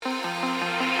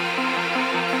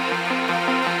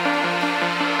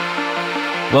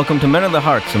Welcome to Men of the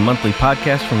Hearts, a monthly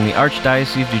podcast from the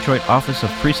Archdiocese of Detroit Office of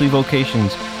Priestly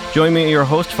Vocations. Join me, your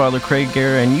host, Father Craig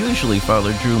Guerra, and usually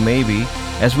Father Drew Maybe,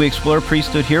 as we explore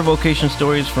priesthood, hear vocation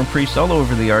stories from priests all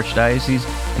over the Archdiocese,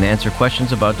 and answer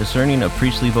questions about discerning a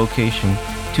priestly vocation.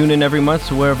 Tune in every month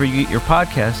to wherever you get your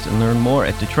podcast and learn more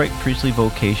at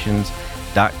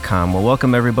DetroitPriestlyVocations.com. Well,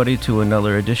 welcome everybody to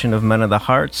another edition of Men of the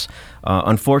Hearts.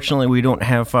 Unfortunately, we don't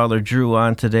have Father Drew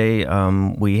on today.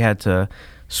 We had to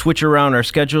switch around our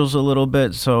schedules a little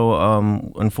bit, so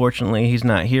unfortunately he's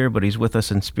not here, but he's with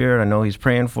us in spirit. I know he's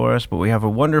praying for us, but we have a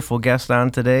wonderful guest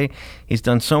on today. He's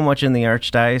done so much in the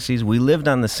Archdiocese. We lived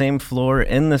on the same floor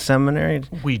in the seminary.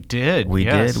 We did. We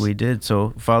did.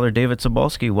 So Father David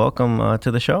Cybulski, welcome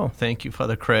to the show. Thank you,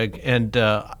 Father Craig. And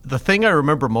the thing I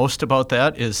remember most about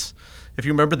that is, if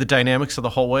you remember the dynamics of the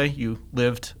hallway, you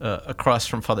lived across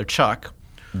from Father Chuck.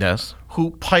 Yes.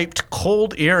 Who piped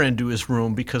cold air into his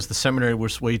room because the seminary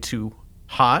was way too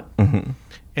hot. Mm-hmm.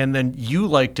 And then you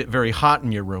liked it very hot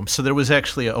in your room. So there was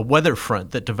actually a weather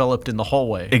front that developed in the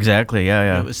hallway. Exactly,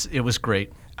 yeah. It was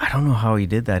great. I don't know how he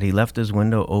did that. He left his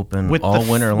window open all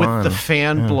winter long. With the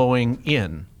fan blowing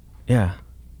in. Yeah.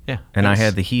 Yeah. And I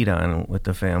had the heat on with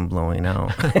the fan blowing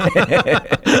out.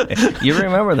 You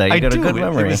remember that. You got a good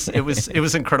memory. It was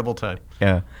an incredible time.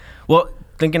 Yeah. Well,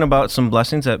 thinking about some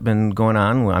blessings that have been going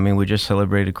on. I mean, we just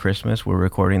celebrated Christmas. We're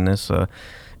recording this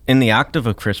in the octave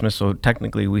of Christmas, so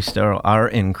technically we still are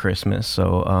in Christmas.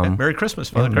 So Merry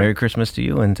Christmas, Father Craig. Merry Christmas to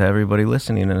you and to everybody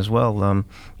listening as well.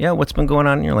 What's been going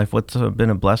on in your life? What's been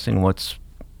a blessing? What's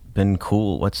been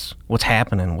cool? What's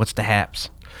happening? What's the haps?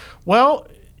 Well,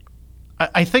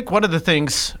 I think one of the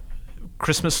things,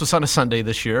 Christmas was on a Sunday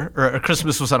this year, or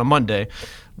Christmas was on a Monday,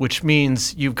 which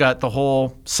means you've got the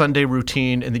whole Sunday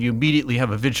routine, and then you immediately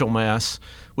have a vigil mass,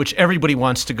 which everybody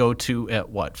wants to go to at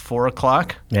 4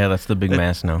 o'clock? Yeah, that's the big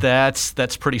mass now.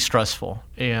 That's pretty stressful.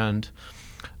 And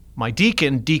my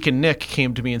Deacon Nick,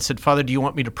 came to me and said, "Father, do you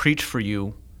want me to preach for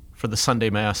you for the Sunday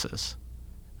masses,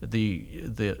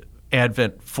 the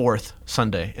Advent 4th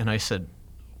Sunday?" And I said,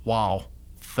 "Wow,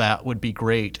 that would be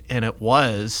great." And it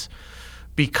was,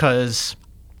 because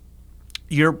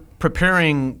you're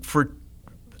preparing for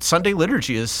Sunday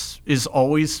liturgy is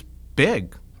always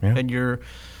big. Yeah. And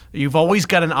you've always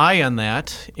got an eye on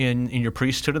that in your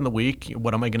priesthood in the week.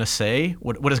 What am I going to say?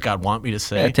 What does God want me to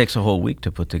say? Yeah, it takes a whole week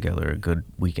to put together a good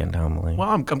weekend homily. Well,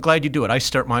 I'm glad you do it. I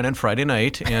start mine on Friday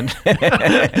night, and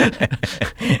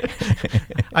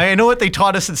I know what they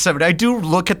taught us in seminary. I do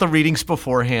look at the readings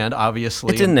beforehand,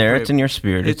 obviously. It's in there. It's in your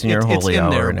spirit. It's in your holy hour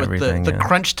there, and everything. The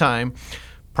crunch time,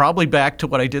 probably back to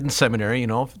what I did in seminary.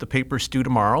 If the paper's due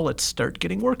tomorrow, let's start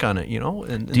getting work on it.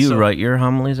 And do you write your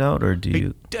homilies out, or do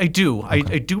you? I do.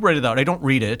 Okay. I do write it out. I don't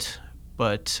read it,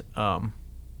 but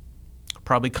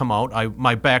probably come out.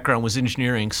 My background was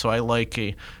engineering, so I like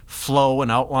a flow and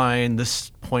outline.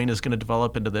 This point is going to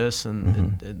develop into this,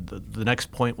 and the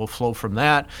next point will flow from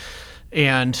that.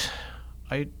 And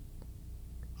I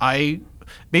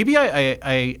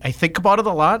think about it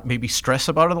a lot, maybe stress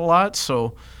about it a lot.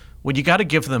 So when you got to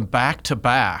give them back to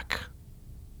back,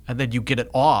 and then you get it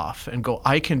off and go,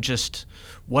 I can just,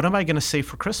 what am I going to say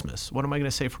for Christmas? What am I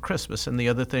going to say for Christmas? And the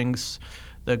other things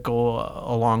that go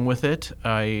along with it.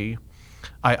 I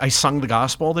sung the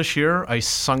gospel this year. I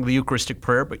sung the Eucharistic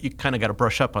prayer, but you kind of got to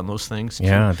brush up on those things too.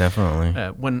 Yeah, definitely.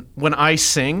 When I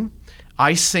sing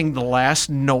the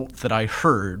last note that I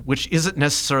heard, which isn't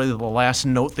necessarily the last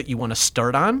note that you want to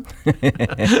start on.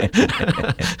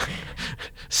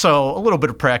 So a little bit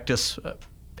of practice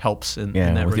helps in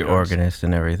that with regards. Your organist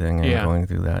and everything, and going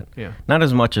through that. Yeah. Not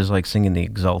as much as like singing the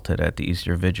Exalted at the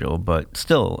Easter Vigil, but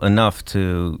still enough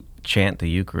to chant the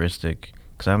Eucharistic.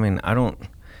 Because I mean,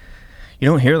 you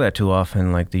don't hear that too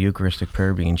often, like the Eucharistic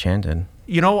prayer being chanted.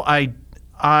 I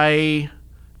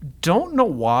don't know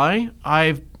why.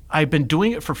 I've been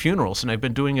doing it for funerals, and I've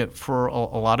been doing it for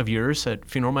a lot of years at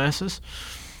funeral masses.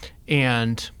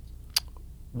 And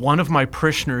one of my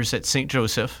parishioners at St.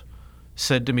 Joseph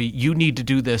said to me, "You need to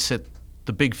do this at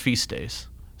the big feast days."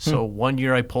 So one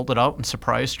year I pulled it out and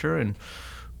surprised her and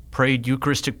prayed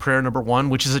Eucharistic prayer number 1,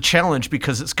 which is a challenge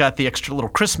because it's got the extra little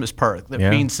Christmas part. That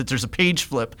means that there's a page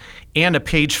flip and a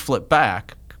page flip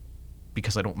back,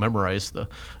 because I don't memorize the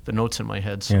notes in my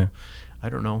head. So I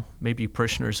don't know. Maybe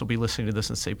parishioners will be listening to this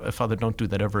and say, "Father, don't do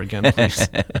that ever again, please."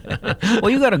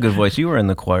 Well, you got a good voice. You were in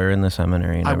the choir in the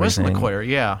seminary and everything. I was in the choir,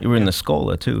 yeah. You were in the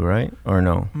Schola too, right? Or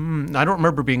no? I don't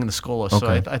remember being in the Schola, so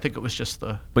I think it was just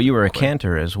the... But you were a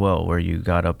cantor as well, where you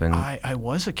got up and... I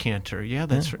was a cantor, yeah.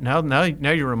 That's now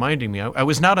you're reminding me. I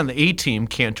was not on the A-team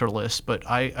cantor list, but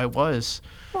I was.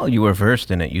 Well, you were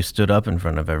versed in it. You stood up in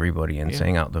front of everybody and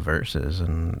sang out the verses.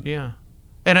 And yeah.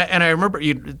 And I remember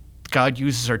God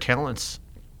uses our talents.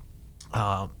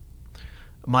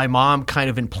 My mom kind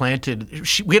of implanted.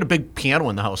 We had a big piano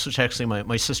in the house, which actually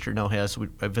my sister now has.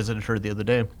 I visited her the other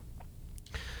day,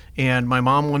 and my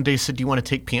mom one day said, "Do you want to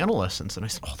take piano lessons?" And I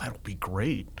said, "Oh, that'll be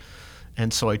great."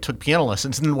 And so I took piano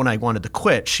lessons. And then when I wanted to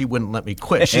quit, she wouldn't let me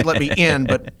quit. She'd let me in,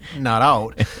 but not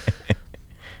out.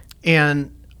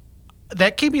 And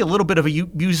that gave me a little bit of a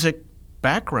music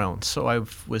background. So I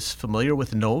was familiar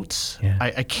with notes. Yeah.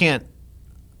 I can't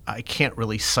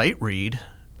really sight read,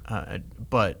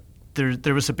 but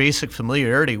there was a basic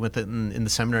familiarity with it in the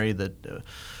seminary that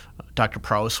Dr.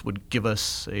 Prowse would give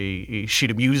us a sheet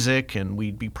of music, and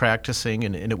we'd be practicing,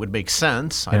 and it would make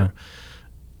sense. Yeah.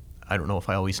 I don't know if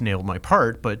I always nailed my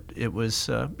part, but it was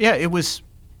it was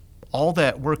all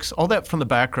that works. All that from the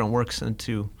background works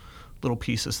into little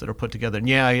pieces that are put together.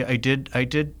 And I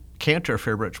did cantor a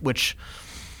fair bit, which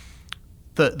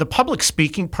the public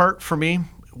speaking part for me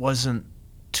wasn't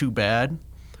too bad.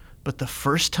 But the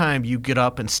first time you get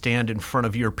up and stand in front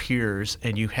of your peers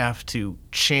and you have to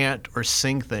chant or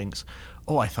sing things,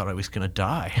 I thought I was going to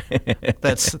die.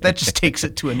 That just takes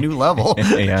it to a new level.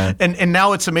 Yeah. And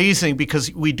now it's amazing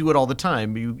because we do it all the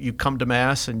time. You come to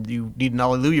Mass and you need an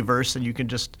Alleluia verse and you can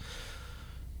just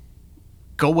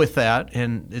go with that,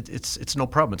 and it's no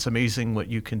problem. It's amazing what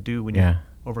you can do when you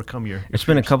overcome your... It's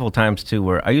been a couple of times, too,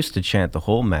 where I used to chant the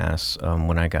whole Mass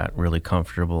when I got really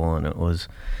comfortable, and it was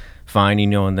fine,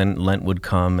 and then Lent would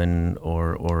come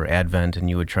or Advent, and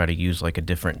you would try to use like a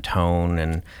different tone.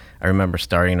 And I remember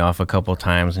starting off a couple of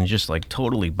times and just like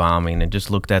totally bombing, and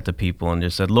just looked at the people and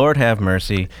just said, "Lord have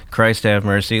mercy, Christ have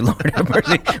mercy, Lord have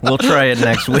mercy. We'll try it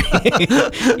next week."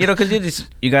 Because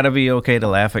you got to be okay to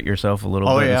laugh at yourself a little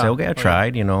bit and say, "Okay, I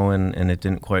tried," and it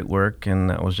didn't quite work, and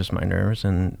that was just my nerves.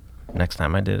 And next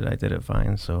time I did it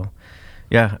fine. So.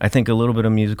 Yeah, I think a little bit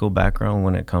of musical background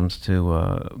when it comes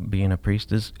to being a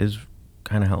priest is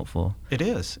kind of helpful. It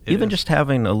is. Even just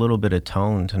having a little bit of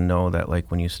tone to know that, like,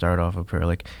 when you start off a prayer,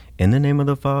 like, in the name of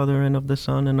the Father and of the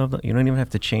Son and of the... You don't even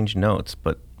have to change notes,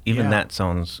 but even that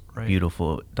sounds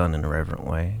beautiful, done in a reverent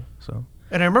way. So.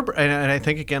 And I remember, and I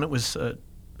think, again, it was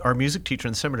our music teacher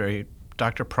in the seminary,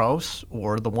 Dr. Prowse,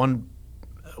 or the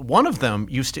one of them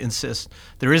used to insist,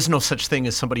 there is no such thing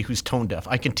as somebody who's tone deaf.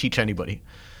 I can teach anybody.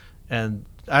 And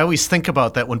I always think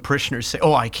about that when parishioners say,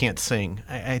 "Oh, I can't sing."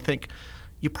 I think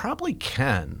you probably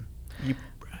can.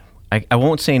 I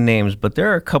won't say names, but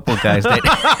there are a couple of guys that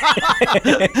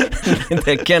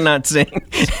that cannot sing.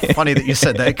 It's funny that you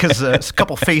said that, because a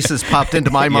couple faces popped into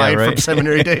my mind from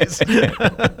seminary days.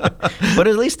 But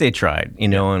at least they tried,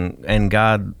 and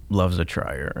God loves a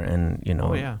trier. And,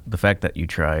 the fact that you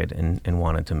tried and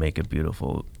wanted to make it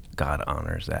beautiful, God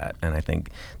honors that. And I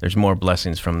think there's more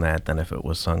blessings from that than if it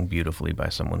was sung beautifully by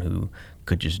someone who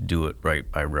could just do it right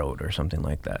by rote or something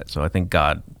like that. So I think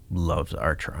God loves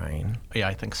our trying. Yeah,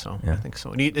 I think so. Yeah. I think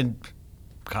so. And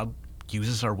God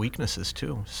uses our weaknesses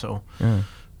too. So. Yeah.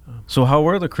 So how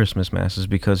were the Christmas Masses?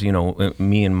 Because,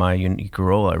 me and my unique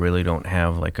role, I really don't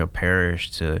have like a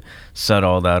parish to set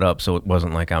all that up. So it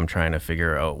wasn't like I'm trying to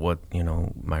figure out what,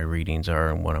 my readings are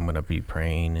and what I'm going to be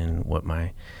praying and what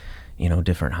my,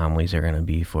 different homilies are going to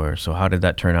be for. So how did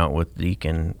that turn out with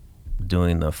Deacon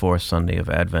doing the fourth Sunday of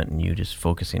Advent and you just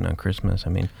focusing on Christmas? I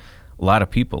mean, a lot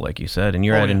of people, like you said, and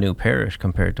you're at a new parish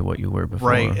compared to what you were before.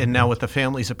 Right, and now with the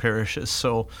families of parishes.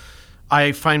 So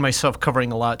I find myself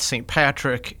covering a lot St.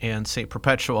 Patrick and St.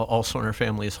 Perpetual, also in our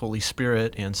family is Holy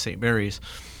Spirit, and St. Mary's.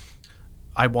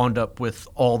 I wound up with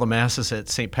all the Masses at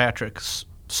St. Patrick's.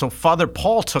 So Father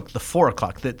Paul took the 4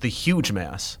 o'clock, the huge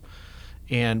Mass,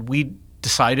 and we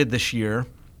decided this year,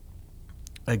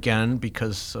 again,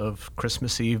 because of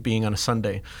Christmas Eve being on a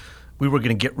Sunday, we were going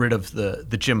to get rid of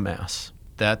the gym Mass.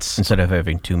 That's instead of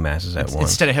having 2 Masses at once.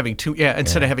 Instead of having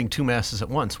two Masses at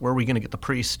once, where are we going to get the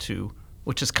priest to?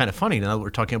 Which is kind of funny now that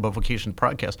we're talking about vocation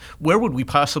podcast. Where would we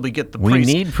possibly get the priest?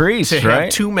 We need priests, to right?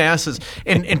 have 2 Masses,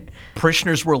 and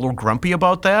parishioners were a little grumpy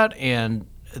about that, and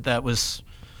that was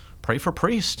pray for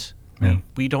priest. Yeah.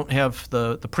 We don't have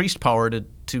the priest power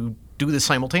to do this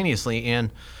simultaneously.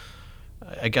 And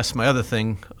I guess my other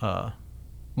thing,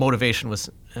 motivation was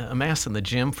a Mass in the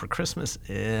gym for Christmas.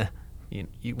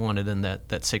 You want it in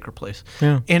that sacred place.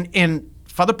 Yeah. And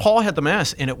Father Paul had the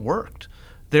Mass, and it worked.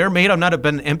 There may not have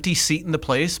been an empty seat in the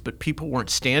place, but people weren't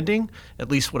standing, at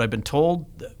least what I've been told.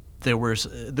 There was,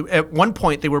 at one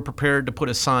point, they were prepared to put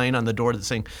a sign on the door that's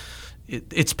saying,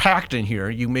 it's packed in here.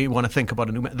 You may want to think about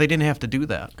a new Mass. They didn't have to do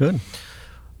that. Good.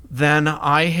 Then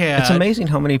I had... It's amazing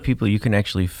how many people you can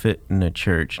actually fit in a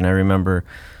church. And I remember,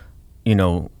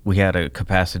 we had a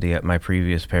capacity at my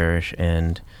previous parish,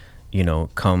 and,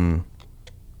 come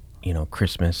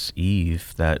Christmas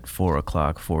Eve, that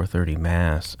 4:00, 4:30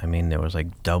 Mass, I mean, there was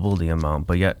like double the amount,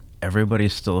 but yet everybody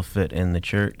still fit in the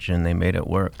church and they made it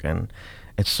work. And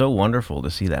it's so wonderful to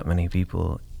see that many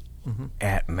people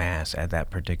at Mass at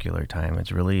that particular time.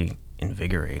 It's really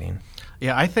invigorating.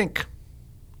 Yeah, I think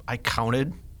I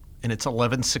counted, and it's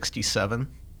 1167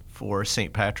 for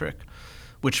St. Patrick,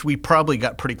 which we probably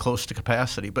got pretty close to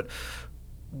capacity, but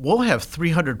we'll have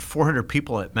 300, 400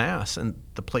 people at Mass, and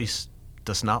the place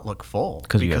does not look full.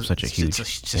 Because you have such a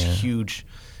huge...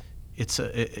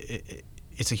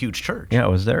 It's a huge church. Yeah, I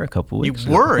was there a couple weeks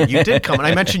ago. You did come, and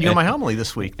I mentioned you in my homily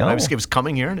this week. I was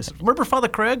coming here, and I said, remember Father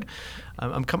Craig?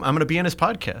 I'm going to be on his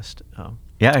podcast.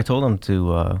 Yeah, I told him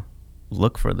to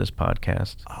look for this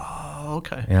podcast. Oh,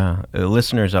 okay. Yeah.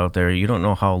 Listeners out there, you don't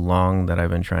know how long that I've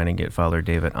been trying to get Father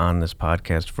David on this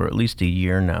podcast, for at least a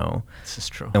year now. This is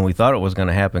true. And we thought it was going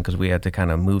to happen because we had to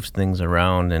kind of move things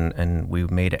around, and we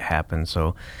made it happen.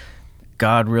 So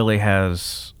God really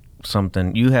has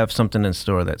something. You have something in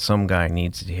store that some guy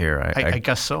needs to hear. I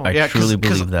guess so. I truly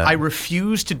believe that. I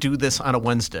refused to do this on a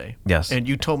Wednesday. Yes. And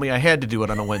you told me I had to do it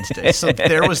on a Wednesday. So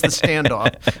there was the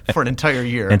standoff for an entire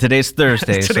year. And today's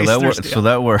Thursday, so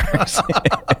that works.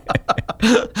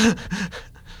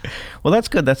 Well, that's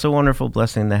good. That's a wonderful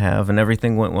blessing to have, and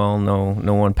everything went well.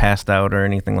 No one passed out or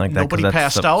anything like that. Nobody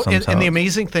passed out. And the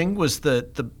amazing thing was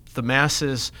that the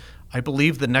masses, I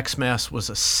believe the next Mass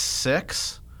was a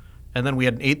 6, and then we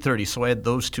had an 8:30. So I had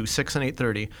those two, 6 and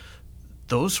 8:30.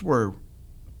 Those were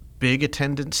big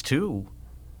attendance too.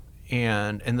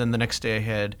 And then the next day I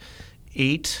had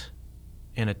 8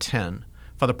 and a 10.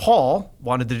 Father Paul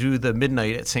wanted to do the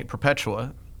midnight at St.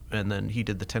 Perpetua, and then he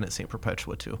did the 10 at St.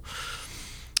 Perpetua too.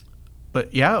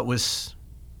 But yeah, it was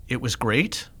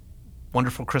great.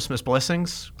 Wonderful Christmas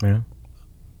blessings. Yeah.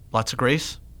 Lots of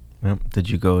grace. Yeah. Did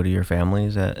you go to your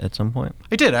families at some point?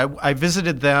 I did. I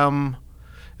visited them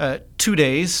 2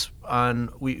 days. My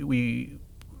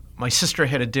sister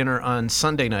had a dinner on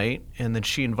Sunday night, and then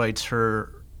she invites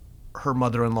her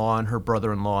mother-in-law and her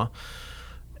brother-in-law,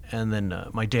 and then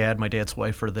my dad's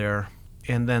wife are there.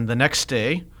 And then the next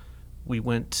day, we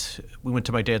went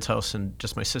to my dad's house, and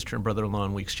just my sister and brother-in-law,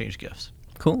 and we exchanged gifts.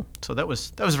 Cool. So that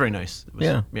was very nice.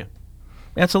 Yeah.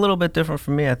 It's a little bit different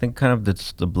for me. I think kind of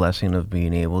it's the blessing of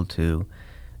being able to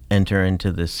enter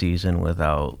into this season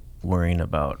without worrying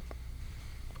about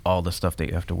all the stuff that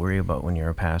you have to worry about when you're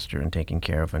a pastor and taking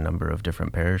care of a number of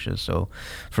different parishes. So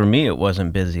for me, it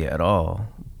wasn't busy at all,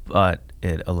 but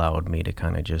it allowed me to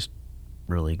kind of just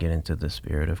really get into the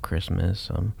spirit of Christmas.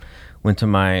 Went to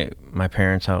my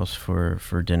parents' house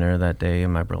for dinner that day,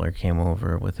 and my brother came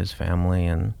over with his family,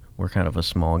 and we're kind of a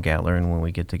small gathering when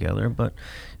we get together, but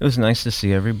it was nice to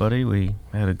see everybody. We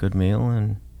had a good meal,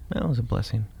 and that was a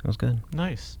blessing. It was good.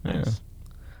 Nice. Yeah.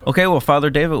 Okay, well,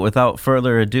 Father David, without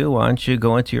further ado, why don't you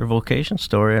go into your vocation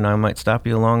story, and I might stop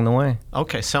you along the way.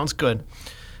 Okay, sounds good.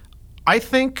 I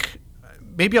think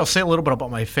maybe I'll say a little bit about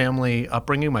my family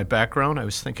upbringing, my background. I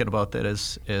was thinking about that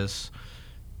as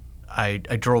I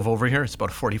drove over here. It's about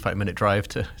a 45-minute drive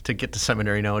to get to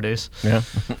seminary nowadays. Yeah.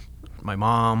 My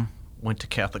mom went to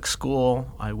Catholic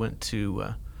school. I went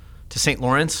to St.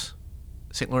 Lawrence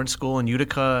School in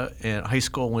Utica, and high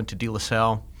school went to De La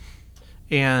Salle.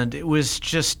 And it was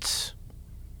just,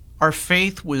 our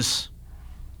faith was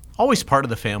always part of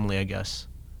the family, I guess.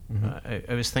 Mm-hmm.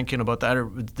 I was thinking about that,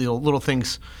 or the little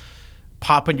things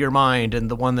pop into your mind. And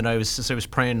the one that as I was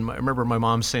praying, I remember my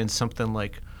mom saying something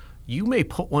like, "You may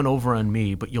put one over on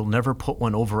me, but you'll never put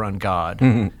one over on God."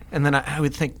 Mm-hmm. And then I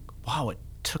would think, wow, it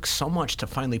took so much to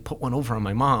finally put one over on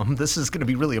my mom. This is going to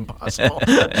be really impossible.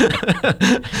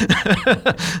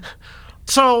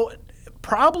 So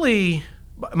probably...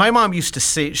 My mom used to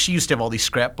say, she used to have all these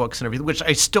scrapbooks and everything, which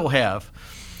I still have.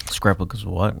 Scrapbooks of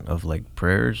what? Of like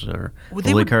prayers or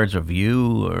holy cards of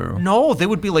you? Or No, they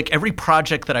would be like every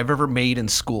project that I've ever made in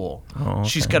school. Oh, okay.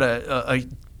 She's got a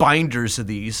binders of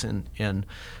these. And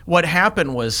what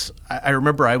happened was, I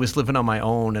remember I was living on my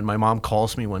own, and my mom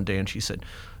calls me one day and she said,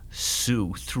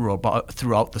 "Sue threw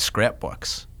out the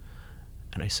scrapbooks."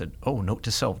 And I said, "Oh, note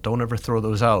to self, don't ever throw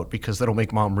those out because that'll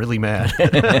make Mom really mad."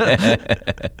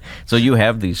 So you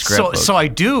have these scrapbooks. So I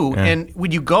do. Yeah. And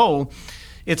when you go,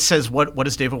 it says, what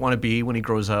does David want to be when he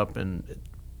grows up? And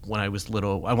when I was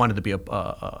little, I wanted to be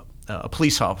a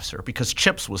police officer because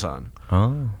Chips was on.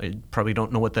 Oh. I probably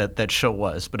don't know what that show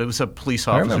was, but it was a police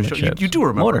officer I remember show. Chips. You do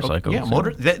remember. Motorcycles.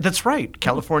 Yeah, that's right.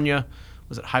 California,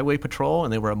 was it Highway Patrol?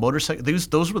 And they were a motorcycle.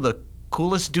 Those were the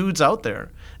coolest dudes out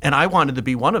there. And I wanted to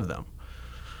be one of them.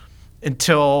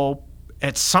 Until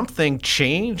something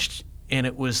changed, and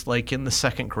it was like in the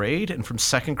second grade. And from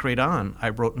second grade on, I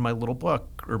wrote in my little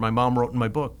book, or my mom wrote in my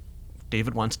book,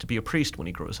 David wants to be a priest when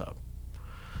he grows up.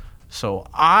 So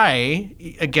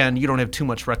again, you don't have too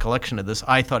much recollection of this.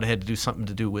 I thought it had to do something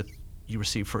to do with you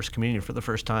receive First Communion for the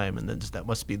first time, and then that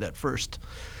must be that first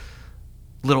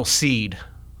little seed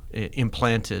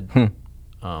implanted.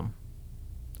 But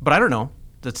I don't know.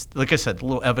 That's, like I said, a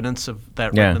little evidence of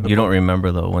that. Yeah, you don't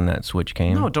remember, though, when that switch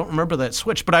came? No, don't remember that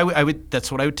switch. But I would.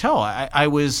 That's what I would tell. I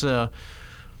was an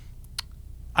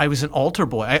altar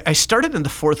boy. I started in the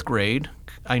 4th grade.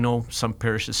 I know some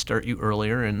parishes start you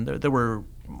earlier, and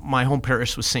my home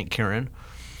parish was St. Karen,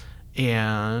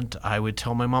 and I would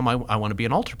tell my mom I want to be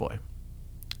an altar boy.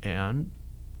 And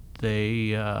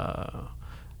they,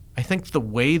 I think the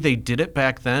way they did it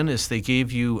back then is they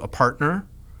gave you a partner,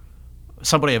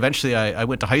 somebody eventually I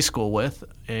went to high school with,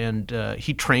 and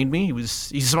he trained me.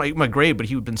 He's my grade, but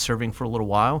he had been serving for a little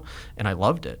while, and I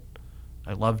loved it.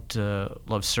 I loved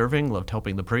serving, loved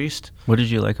helping the priest. What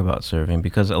did you like about serving?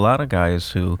 Because a lot of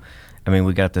guys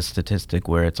we got the statistic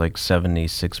where it's like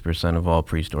 76% of all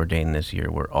priests ordained this year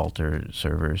were altar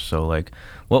servers. So, like,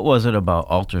 what was it about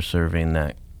altar serving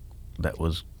that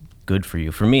was good for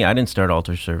you? For me, I didn't start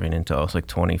altar serving until I was like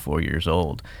 24 years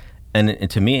old. And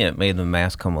to me, it made the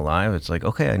Mass come alive. It's like,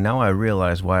 okay, now I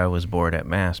realize why I was bored at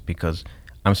Mass, because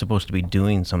I'm supposed to be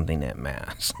doing something at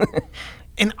Mass.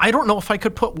 And I don't know if I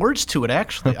could put words to it,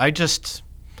 actually.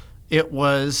 It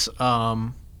was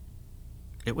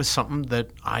something that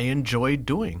I enjoyed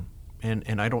doing,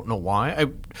 and I don't know why.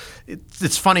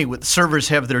 It's funny, servers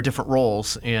have their different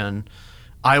roles, and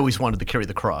I always wanted to carry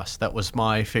the cross. That was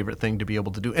my favorite thing to be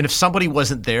able to do. And if somebody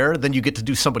wasn't there, then you get to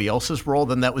do somebody else's role,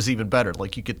 then that was even better.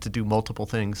 Like, you get to do multiple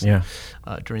things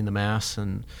during the Mass.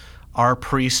 And our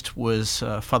priest was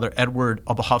Father Edward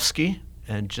Obuchowski,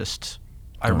 and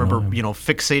I remember,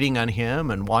 fixating on him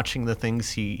and watching the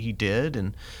things he did,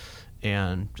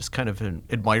 and just kind of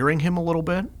admiring him a little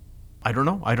bit. I don't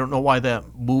know. I don't know why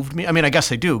that moved me. I mean, I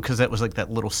guess I do, because that was like that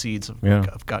little seeds of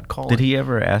God calling. Did he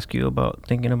ever ask you about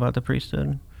thinking about the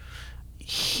priesthood?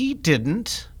 He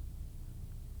didn't.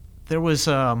 There was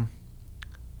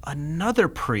another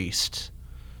priest.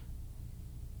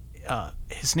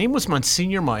 His name was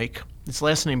Monsignor Mike. His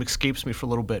last name escapes me for a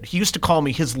little bit. He used to call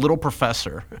me his little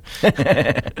professor.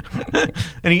 and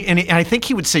I think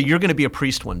he would say, "You're going to be a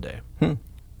priest one day."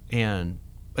 And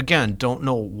again, don't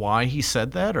know why he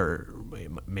said that, or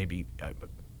maybe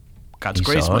God's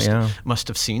grace must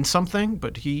have seen something,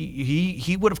 but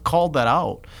he would have called that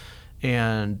out.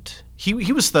 And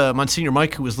he was the Monsignor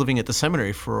Mike who was living at the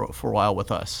seminary for a while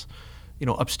with us.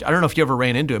 Upstairs. I don't know if you ever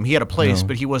ran into him. He had a place,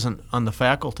 but he wasn't on the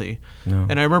faculty. No.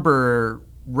 And I remember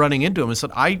running into him and said,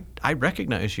 I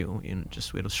recognize you. And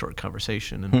we had a short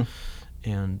conversation.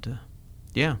 And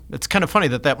it's kind of funny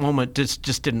that moment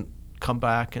just didn't come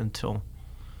back until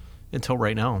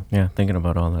right now. Yeah, thinking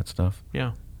about all that stuff.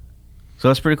 Yeah. So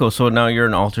that's pretty cool. So now you're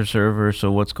an altar server.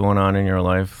 So what's going on in your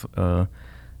life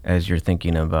as you're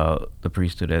thinking about the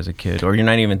priesthood as a kid? Or you're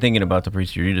not even thinking about the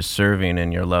priesthood, you're just serving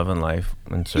and you're loving life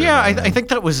and serving. Yeah, I think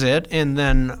that was it. And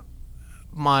then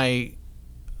my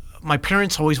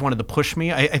parents always wanted to push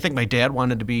me. I think my dad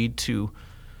wanted to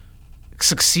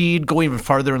succeed, go even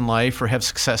farther in life, or have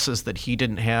successes that he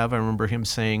didn't have. I remember him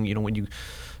saying, when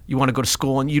you want to go to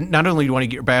school, and you not only want to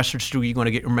get your bachelor's degree, you want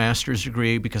to get your master's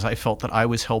degree, because I felt that I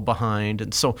was held behind.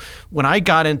 And so when I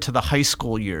got into the high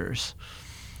school years,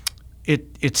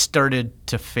 it started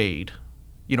to fade.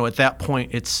 At that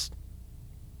point,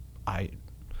 I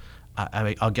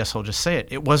guess I'll just say it.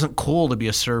 It wasn't cool to be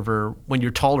a server when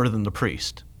you're taller than the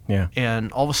priest. Yeah.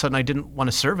 And all of a sudden, I didn't want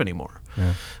to serve anymore.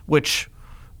 Yeah. Which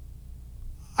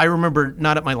I remember,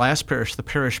 not at my last parish, the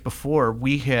parish before,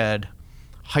 we had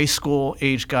high school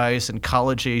age guys and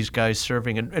college age guys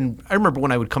serving. And I remember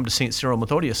when I would come to St. Cyril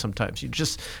Methodius sometimes,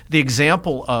 the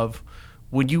example of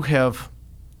when you have,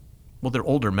 they're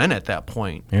older men at that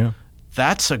point. Yeah.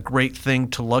 That's a great thing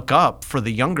to look up for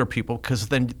the younger people, because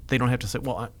then they don't have to say,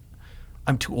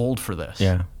 I'm too old for this.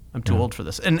 Yeah. I'm too old for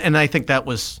this. And I think that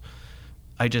was,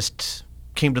 I just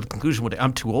came to the conclusion one day,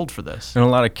 I'm too old for this. And a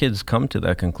lot of kids come to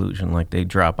that conclusion. Like, they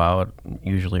drop out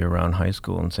usually around high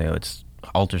school and say, it's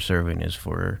altar serving is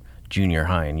for junior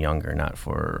high and younger, not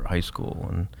for high school.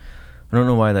 And I don't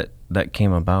know why that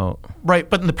came about. Right,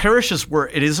 but in the parishes where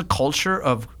it is a culture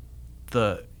of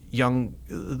the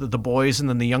boys and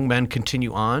then the young men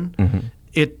continue on,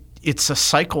 it's a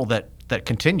cycle that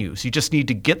continues. You just need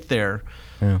to get there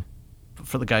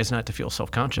for the guys not to feel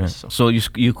self-conscious. Yeah. So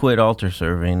you quit altar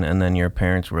serving, and then your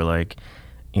parents were like,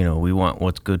 we want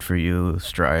what's good for you,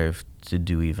 strive to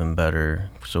do even better.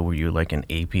 So were you like in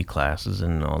AP classes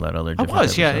and all that other different I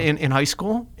was, type of in stuff? high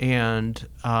school, and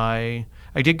I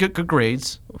I did get good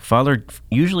grades.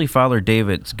 Usually Father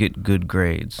Davids get good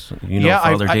grades.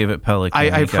 Father David Pelican.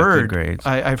 I've got heard. Good grades.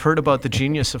 I've heard about the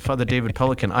genius of Father David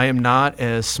Pelican. I am not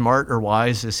as smart or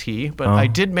wise as he, but I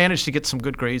did manage to get some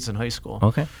good grades in high school.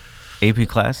 Okay. AP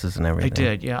classes and everything. I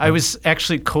did, yeah. I was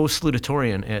actually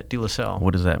co-salutatorian at De La Salle.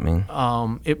 What does that mean?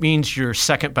 It means you're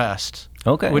second best.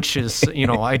 Okay. Which is,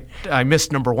 I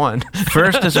missed number one.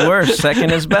 First is worst,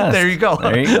 second is best. There you go.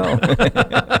 There you go.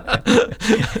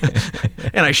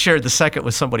 And I shared the second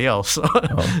with somebody else.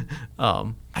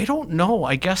 I don't know.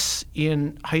 I guess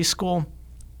in high school,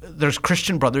 there's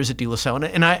Christian brothers at De La Salle,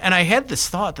 and I had this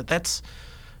thought that's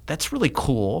really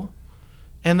cool.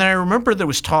 And then I remember there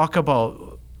was talk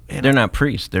about. They're not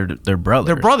priests. They're brothers.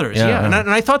 They're brothers, yeah. And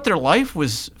I thought their life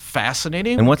was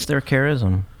fascinating. And what's their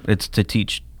charism? It's to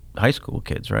teach high school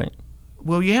kids, right?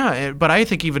 Well, yeah, but I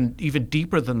think even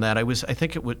deeper than that. I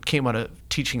think it came out of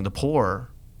teaching the poor.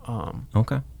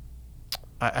 Okay.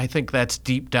 I think that's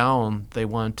deep down. They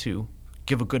want to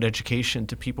give a good education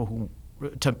to people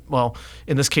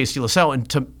in this case, De La Salle, and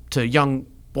to young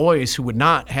boys who would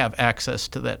not have access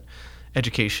to that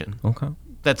education. Okay.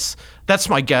 That's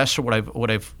my guess, or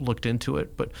what I've looked into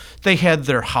it. But they had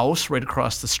their house right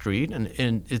across the street, and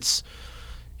it's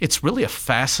really a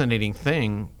fascinating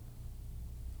thing.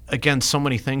 Again, so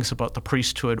many things about the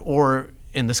priesthood, or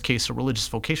in this case, a religious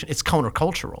vocation. It's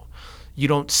countercultural. You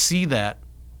don't see that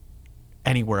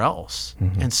anywhere else,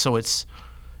 and so it's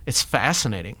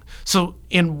fascinating. So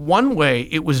in one way,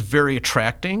 it was very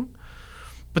attracting,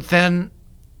 but then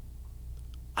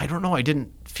I don't know. I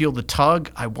didn't feel the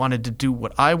tug. I wanted to do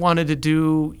what I wanted to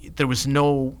do. There was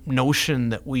no notion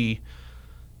that we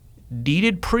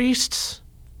needed priests.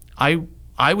 I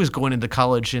was going into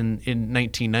college in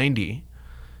 1990,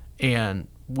 and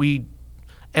we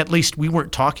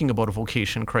weren't talking about a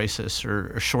vocation crisis or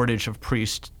a shortage of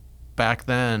priests back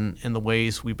then in the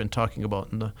ways we've been talking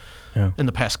about in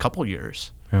the past couple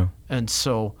years. Yeah. And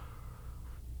so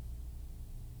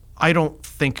I don't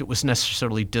think it was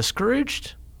necessarily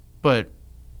discouraged, but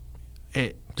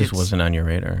it just wasn't on your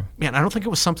radar. Man, I don't think it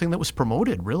was something that was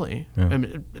promoted, really. Yeah. I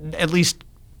mean, at least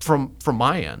from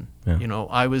my end. Yeah.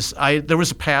 There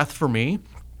was a path for me,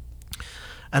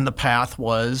 and the path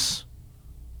was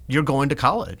you're going to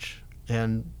college.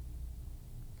 And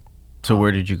so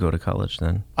where did you go to college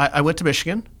then? I went to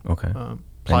Michigan. Okay.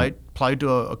 Applied to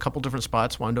a couple different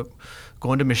spots. Wound up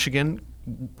going to Michigan.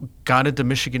 Got into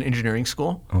Michigan Engineering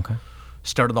School. Okay.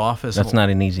 Started off as that's not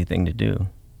an easy thing to do.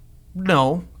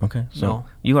 No. Okay. So no.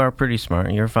 You are pretty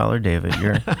smart. You're Father David.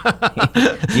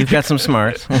 You've got some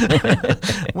smarts.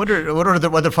 What are the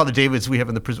other Father Davids we have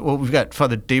in the prison? Well, we've got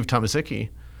Father Dave Tomaszicki.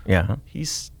 Yeah. He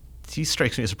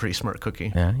strikes me as a pretty smart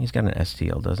cookie. Yeah, he's got an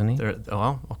STL, doesn't he?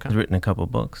 Okay. He's written a couple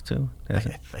books too. I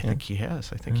think he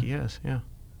has. He has. Yeah.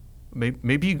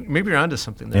 Maybe you're onto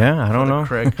something there. Yeah, I don't know.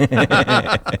 Craig.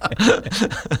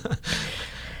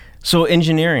 So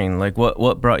engineering, like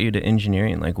what brought you to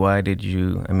engineering? Like why did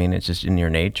you? I mean, it's just in your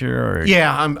nature, or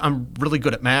yeah, I'm really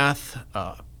good at math,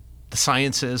 the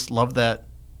sciences. Love that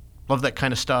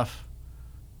kind of stuff.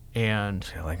 And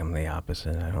I feel like I'm the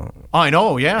opposite. I don't. Oh, I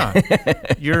know. Yeah,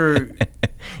 you're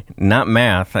not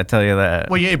math. I tell you that.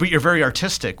 Well, yeah, but you're very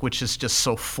artistic, which is just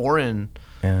so foreign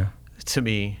to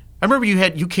me. I remember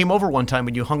you came over one time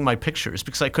and you hung my pictures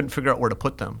because I couldn't figure out where to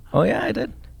put them. Oh yeah, I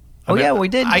did. We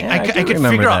did. I could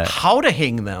figure out how to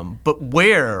hang them, but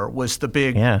where was the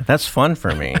big... Yeah, that's fun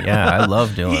for me. Yeah, I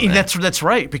love doing that. That's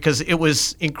right, because it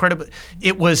was incredible.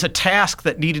 It was a task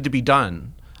that needed to be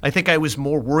done. I think I was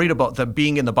more worried about them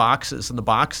being in the boxes and the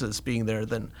boxes being there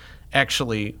than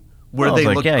actually where they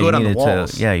look good on the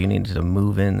walls. You needed to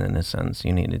move in a sense.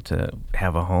 You needed to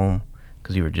have a home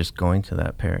because you were just going to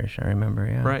that parish. I remember,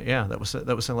 yeah. Right, yeah, that was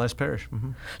the last parish.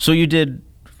 Mm-hmm. So you did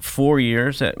 4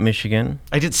 years at Michigan.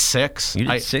 I did 6. You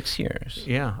did 6 years.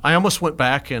 Yeah. I almost went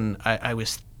back and I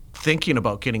was thinking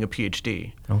about getting a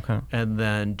PhD. Okay. And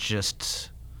then just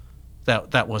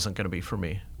that wasn't going to be for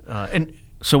me.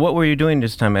 So what were you doing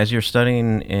this time? As you're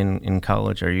studying in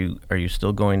college, are you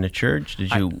still going to church?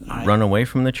 Did you run away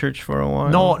from the church for a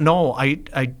while? No, I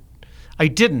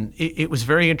didn't. It was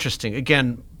very interesting.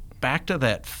 Again, back to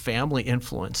that family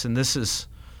influence, and this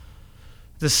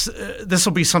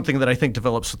will be something that I think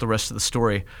develops with the rest of the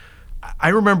story. I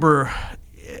remember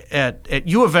at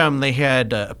U of M they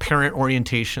had a parent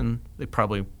orientation. They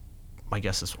probably, my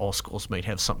guess is all schools might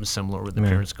have something similar where the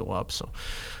parents go up. So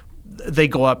they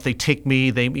go up, they take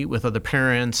me, they meet with other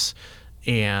parents,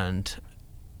 and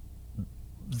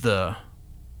the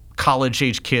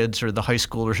college-age kids or the high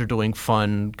schoolers are doing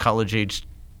fun college-age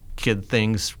kid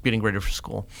things, getting ready for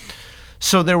school.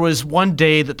 So there was one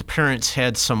day that the parents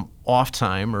had some off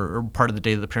time, or part of the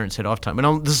day that the parents had off time.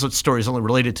 And this story is only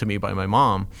related to me by my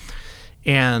mom.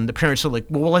 And the parents are like,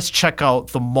 well, let's check out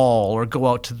the mall or go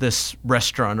out to this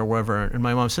restaurant or wherever. And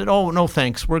my mom said, oh, no,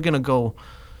 thanks. We're going to go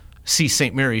see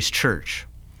St. Mary's Church.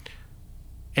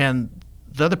 And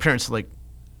the other parents are like,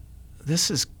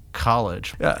 this is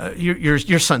college.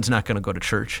 Your son's not going to go to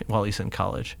church while he's in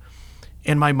college.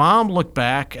 And my mom looked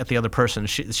back at the other person.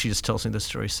 She just tells me this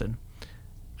story. She said,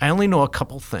 I only know a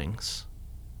couple things.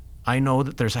 I know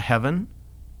that there's a heaven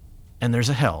and there's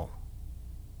a hell.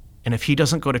 And if he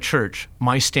doesn't go to church,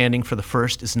 my standing for the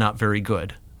first is not very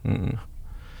good. Mm-hmm.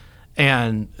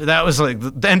 And that was like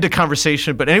the end of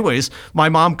conversation. But anyways, my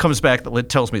mom comes back that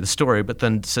tells me the story, but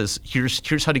then says,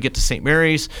 here's how to get to St.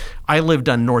 Mary's. I lived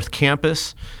on North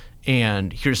Campus,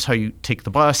 and here's how you take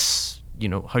the bus. You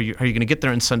know, how are you going to get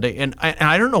there on Sunday? And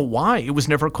I don't know why. It was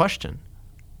never a question.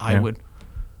 I would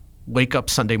wake up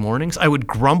Sunday mornings. I would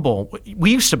grumble.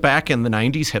 We used to, back in the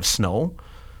 90s, have snow.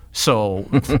 So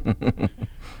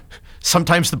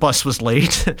sometimes the bus was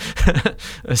late.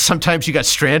 Sometimes you got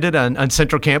stranded on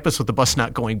Central Campus with the bus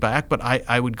not going back. But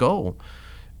I would go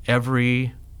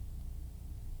every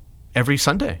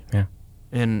Sunday. Yeah.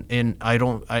 And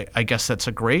I guess that's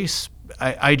a grace.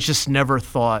 I just never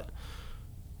thought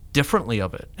differently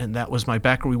of it. And that was my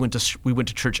background. We went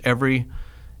to church every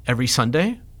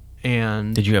Sunday.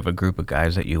 And did you have a group of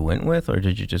guys that you went with, or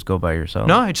did you just go by yourself?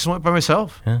 No, I just went by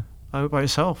myself. Yeah. I went by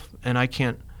myself, and I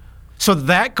can't. So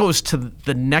that goes to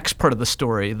the next part of the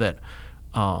story, that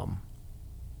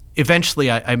eventually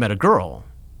I met a girl,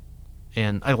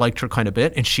 and I liked her quite a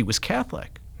bit, and she was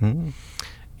Catholic. Mm.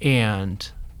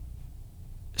 And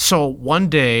so one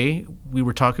day we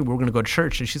were talking, we were going to go to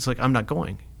church, and she's like, I'm not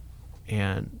going.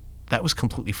 And that was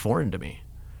completely foreign to me.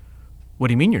 What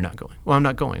do you mean you're not going? Well, I'm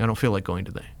not going. I don't feel like going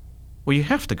today. Well, you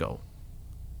have to go.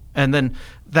 And then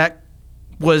that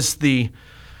was the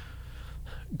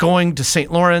going to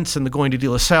St. Lawrence and the going to De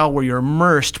La Salle, where you're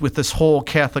immersed with this whole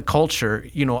Catholic culture.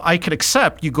 You know, I could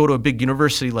accept you go to a big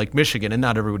university like Michigan and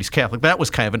not everybody's Catholic. That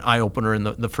was kind of an eye-opener in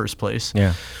the first place.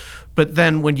 Yeah. But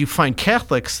then when you find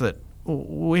Catholics that, oh,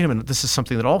 wait a minute, this is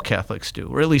something that all Catholics do,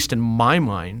 or at least in my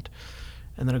mind.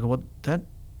 And then I go, well,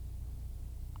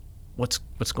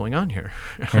 what's going on here?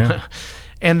 Yeah.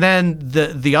 And then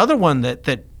the other one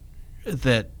that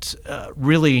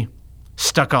really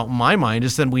stuck out in my mind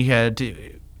is then we had,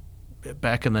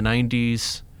 back in the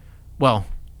 90s, well,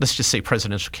 let's just say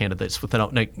presidential candidates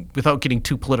without getting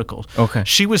too political. Okay.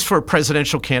 She was for a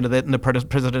presidential candidate, and the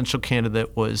presidential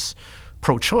candidate was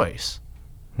pro-choice.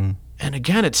 Hmm. And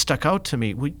again, it stuck out to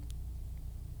me.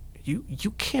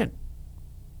 You can't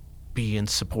be in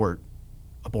support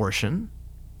abortion.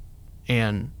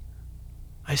 And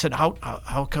I said,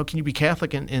 how can you be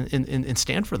Catholic and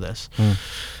stand for this? Hmm.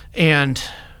 And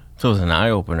so it was an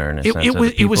eye-opener in a sense that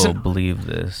people believe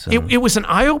this. It was an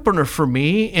eye-opener for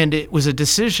me, and it was a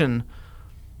decision.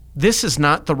 This is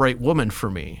not the right woman for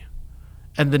me.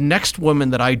 And the next woman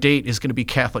that I date is going to be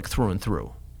Catholic through and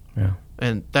through. Yeah.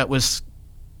 And that was,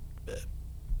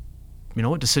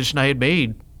 a decision I had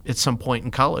made at some point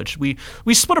in college. We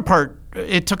split apart.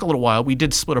 It took a little while. We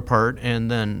did split apart, and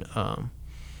then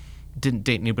didn't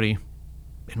date anybody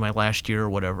in my last year or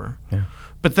whatever. Yeah.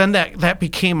 But then that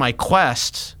became my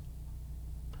quest.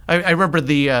 I remember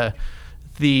the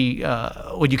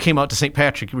when you came out to St.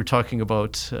 Patrick, you were talking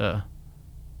about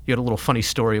you had a little funny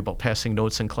story about passing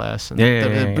notes in class, and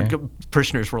the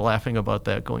parishioners were laughing about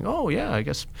that, going, "Oh yeah, I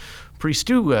guess priests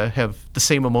do have the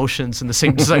same emotions and the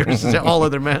same desires as all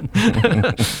other men."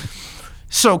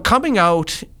 So coming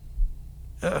out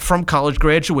from college,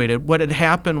 graduated, what had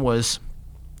happened was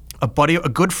a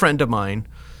good friend of mine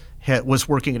was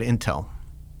working at Intel.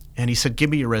 And he said, give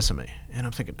me your resume. And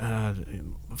I'm thinking,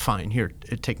 fine, here,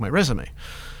 take my resume.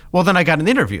 Well, then I got an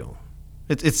interview.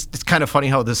 It's kind of funny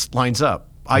how this lines up.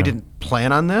 Yeah. I didn't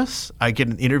plan on this. I get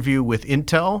an interview with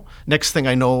Intel. Next thing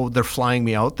I know, they're flying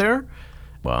me out there.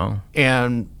 Wow.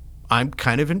 And I'm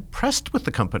kind of impressed with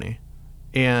the company.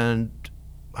 And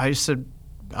I said,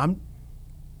 I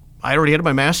already had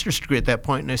my master's degree at that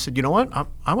point, and I said, you know what?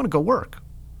 I want to go work.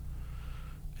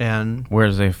 And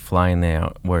where's they flying they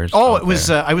out? Where's it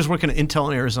was I was working at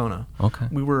Intel in Arizona. Okay.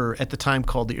 We were at the time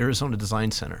called the Arizona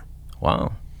Design Center.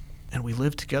 Wow. And we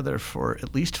lived together for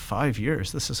at least 5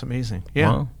 years. This is amazing. Yeah.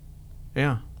 Wow.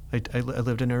 Yeah. I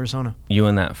lived in Arizona. You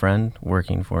and that friend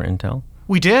working for Intel?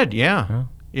 We did, yeah. Oh.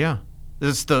 Yeah.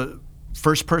 This is the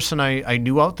first person I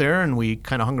knew out there, and we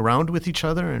kind of hung around with each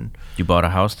other. And you bought a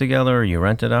house together, or you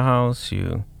rented a house?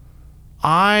 When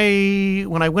I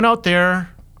went out there,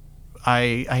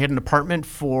 I had an apartment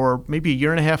for maybe a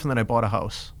year and a half, and then I bought a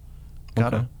house.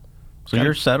 Gotta. So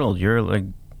you're settled. You're like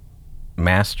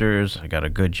masters. I got a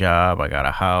good job. I got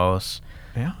a house.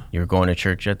 Yeah. You're going to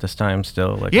church at this time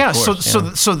still? Like, Yeah. of course,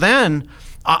 So then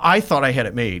I thought I had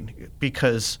it made,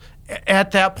 because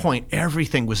at that point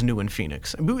everything was new in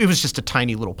Phoenix. I mean, it was just a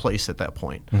tiny little place at that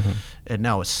point, and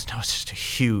now it's just a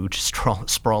huge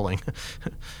sprawling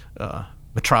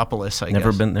metropolis. I guess.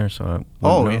 Never been there, so.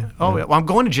 Yeah. Yeah. Well, I'm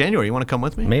going in January. You want to come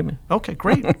with me? Maybe. Okay,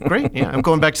 great. Yeah, I'm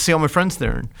going back to see all my friends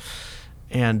there.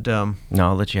 And no,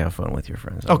 I'll let you have fun with your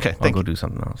friends. Okay, I'll go do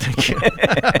something else. Thank you.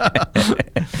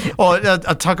 Well,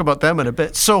 I'll talk about them in a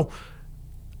bit. So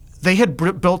they had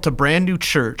built a brand new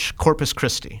church, Corpus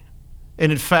Christi.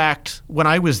 And in fact, when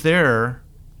I was there,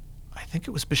 I think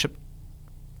it was Bishop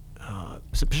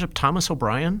Thomas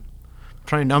O'Brien?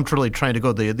 I'm really trying to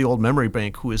go the old memory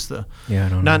bank, who is the I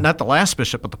don't know. not the last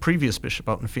bishop, but the previous bishop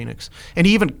out in Phoenix. And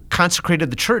he even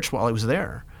consecrated the church while I was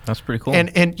there. That's pretty cool.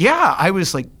 And yeah, I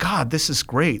was like, God, this is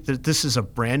great. This is a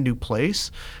brand new place.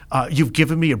 You've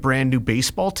given me a brand new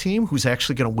baseball team who's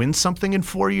actually going to win something in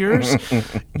 4 years.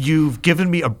 You've given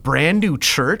me a brand new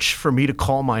church for me to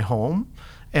call my home.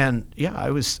 And yeah,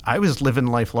 I was living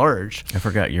life large. I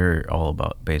forgot you're all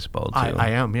about baseball too. I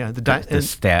am, yeah. The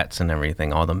stats and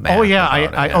everything, all the math. Oh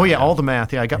yeah, all the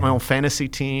math. Yeah, I got my own fantasy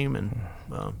team, and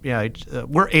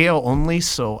we're AL only,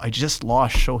 so I just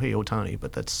lost Shohei Ohtani,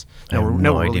 but that's I have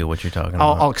no idea what you're talking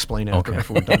about. I'll explain after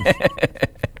we're done.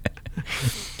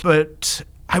 But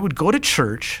I would go to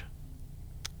church,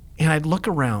 and I'd look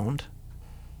around,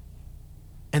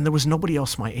 and there was nobody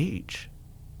else my age.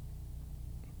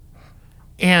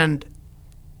 And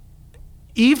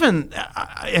even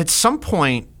at some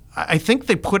point, I think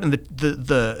they put in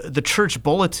the church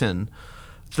bulletin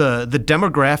the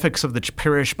demographics of the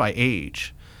parish by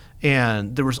age.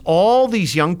 And there was all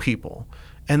these young people.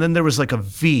 And then there was like a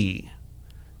V.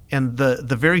 And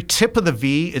the very tip of the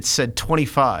V, it said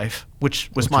 25,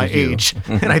 which was my age.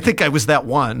 And I think I was that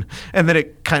one. And then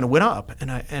it kind of went up.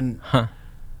 And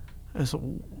I said,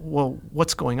 well,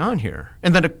 what's going on here?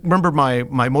 And then I remember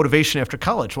my motivation after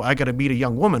college. Well, I got to meet a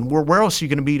young woman. Where else are you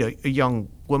going to meet a young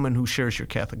woman who shares your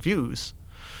Catholic views?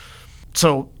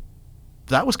 So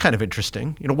that was kind of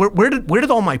interesting. You know, where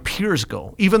did all my peers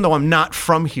go? Even though I'm not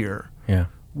from here. Yeah.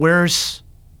 Where's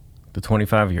the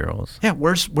 25-year-olds? Yeah.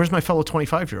 Where's my fellow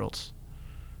 25-year-olds?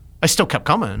 I still kept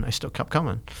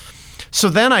coming. So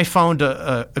then I found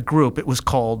a group. It was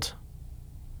called.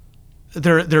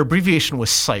 Their abbreviation was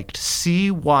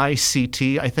CYCT,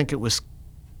 CYCT. I think it was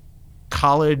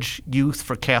College Youth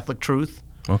for Catholic Truth.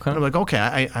 Okay. And I'm like,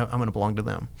 okay, I'm going to belong to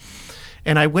them.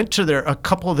 And I went to a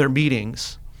couple of their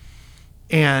meetings,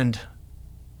 and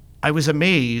I was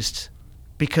amazed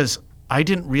because I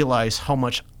didn't realize how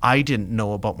much I didn't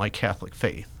know about my Catholic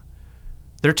faith.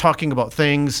 They're talking about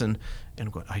things, and I'm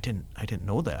going, I didn't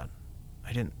know that.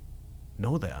 I didn't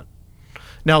know that.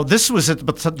 Now, this was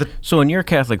So in your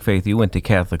Catholic faith, you went to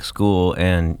Catholic school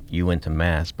and you went to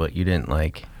Mass, but you didn't,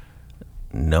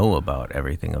 know about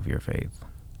everything of your faith.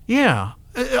 Yeah.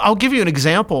 I'll give you an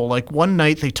example. Like, one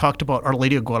night they talked about Our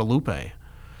Lady of Guadalupe.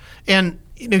 And,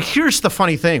 here's the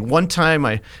funny thing. One time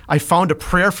I found a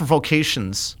prayer for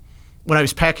vocations when I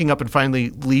was packing up and finally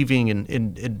leaving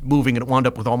and moving, and it wound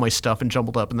up with all my stuff and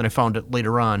jumbled up, and then I found it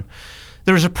later on.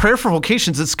 There was a prayer for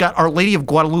vocations that's got Our Lady of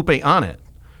Guadalupe on it.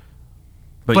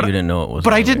 But you didn't know it was.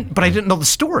 But I didn't know the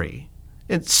story,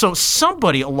 and so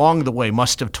somebody along the way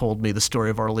must have told me the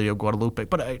story of Our Lady of Guadalupe.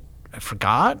 But I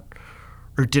forgot,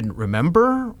 or didn't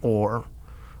remember, or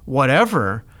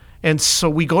whatever. And so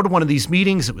we go to one of these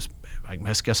meetings. It was, I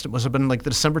guess, it must have been like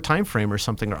the December time frame or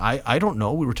something. Or I don't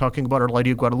know. We were talking about Our Lady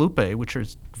of Guadalupe, which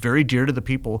is very dear to the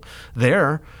people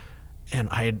there, and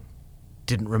I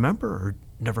didn't remember or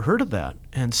never heard of that.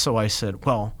 And so I said,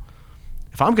 well,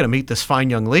 if I'm going to meet this fine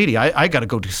young lady, I got to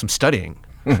go do some studying.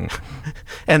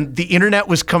 And the internet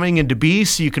was coming into being,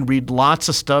 so you can read lots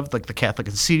of stuff, like the Catholic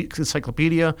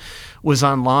Encyclopedia was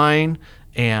online,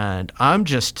 and I'm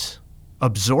just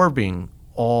absorbing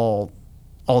all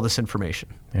this information.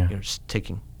 Yeah. Just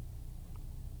taking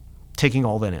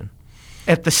all that in.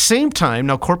 At the same time,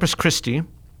 now Corpus Christi,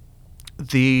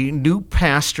 the new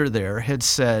pastor there had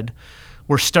said,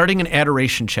 we're starting an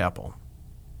Adoration chapel.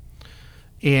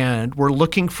 And we're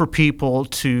looking for people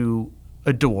to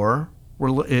adore,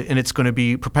 and it's going to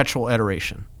be perpetual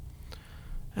adoration.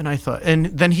 And I thought, and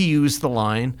then he used the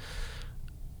line,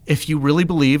 if you really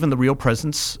believe in the real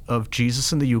presence of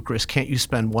Jesus in the Eucharist, can't you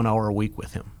spend 1 hour a week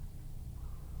with him?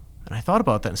 And I thought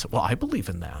about that and said, well, I believe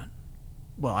in that.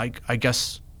 Well, I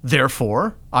guess,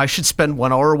 therefore, I should spend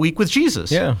 1 hour a week with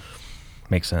Jesus. Yeah.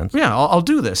 Makes sense. Yeah, I'll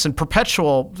do this. And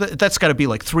perpetual, that's got to be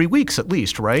like 3 weeks at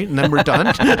least, right? And then we're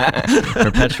done.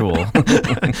 Perpetual.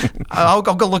 I'll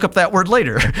go look up that word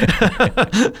later.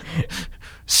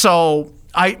 So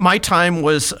my time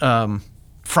was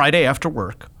Friday after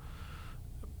work,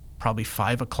 probably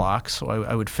 5 o'clock. So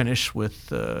I would finish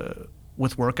with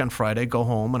work on Friday, go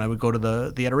home, and I would go to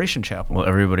the Adoration Chapel. Well,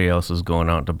 everybody else is going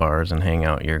out to bars and hang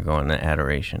out. You're going to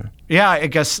Adoration. Yeah, I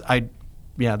guess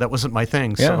that wasn't my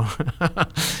thing. Yeah.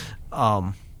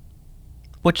 So,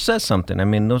 which says something. I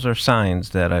mean, those are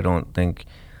signs that I don't think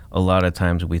a lot of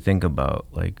times we think about.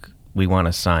 Like, we want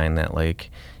a sign that, like,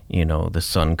 you know, the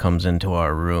sun comes into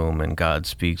our room and God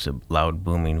speaks a loud,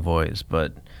 booming voice.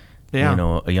 But, you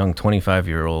know, a young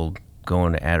 25-year-old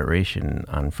going to Adoration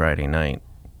on Friday night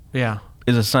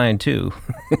is a sign too.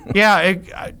 Yeah,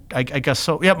 I guess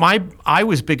so. Yeah, I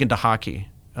was big into hockey,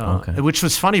 which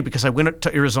was funny because I went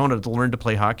to Arizona to learn to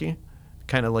play hockey,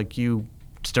 kind of like you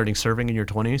starting serving in your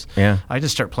 20s. Yeah. I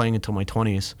didn't start playing until my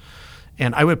 20s,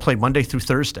 and I would play Monday through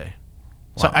Thursday.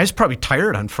 So I was probably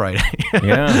tired on Friday.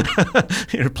 Yeah.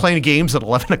 You're playing games at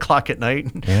 11 o'clock at night.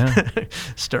 Yeah.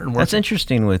 Starting work. That's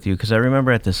interesting with you, because I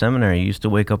remember at the seminary, you used to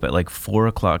wake up at like 4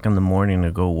 o'clock in the morning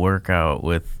to go work out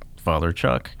with Father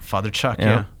Chuck. Father Chuck,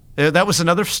 yeah. That was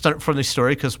another funny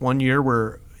story, because one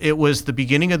year it was the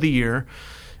beginning of the year,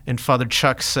 and Father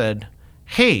Chuck said,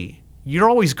 "Hey, you're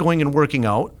always going and working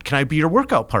out. Can I be your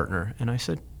workout partner?" And I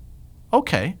said,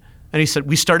 "Okay." And he said,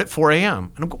 "We start at 4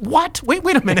 a.m. And I'm going, "What? Wait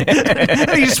a minute."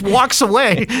 And he just walks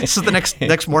away. So the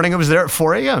next morning I was there at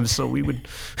 4 a.m. So we would...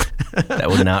 That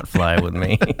would not fly with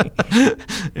me.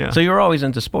 Yeah. So you were always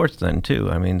into sports then too.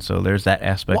 I mean, so there's that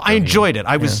aspect. Well, I enjoyed it.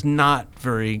 I was not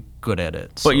very good at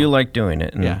it. So. But you like doing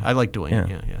it. Yeah, I like doing it.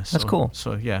 Yeah. So, that's cool.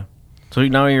 So, yeah. So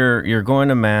now you're going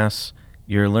to Mass.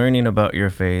 You're learning about your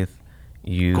faith.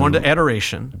 Going to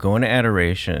Adoration. Going to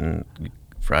Adoration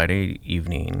Friday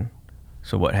evening.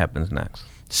 So what happens next?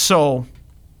 So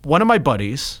one of my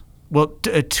buddies,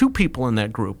 two people in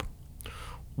that group,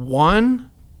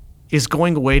 one is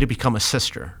going away to become a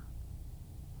sister.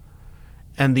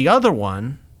 And the other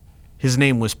one, his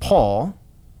name was Paul.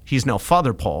 He's now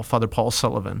Father Paul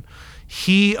Sullivan.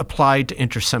 He applied to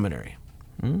enter seminary.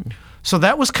 So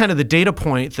that was kind of the data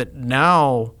point that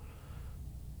now,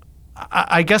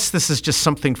 I guess this is just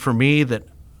something for me that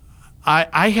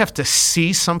I have to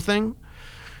see something.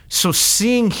 So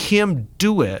seeing him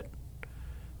do it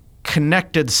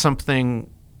connected something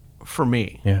for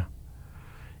me. Yeah.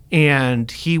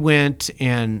 And he went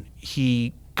and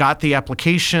he got the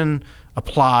application,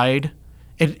 applied,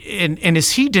 and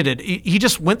as he did it, he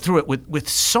just went through it with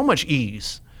so much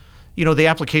ease. You know, the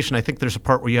application, I think there's a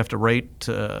part where you have to write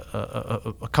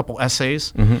a couple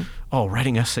essays. Mm-hmm. Oh,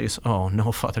 writing essays. Oh,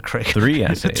 no, Father Craig. 3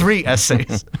 essays. 3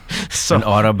 essays. So, an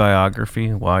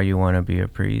autobiography, why you want to be a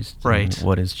priest. Right.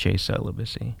 What is chaste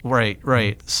celibacy.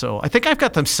 Right. So I think I've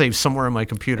got them saved somewhere on my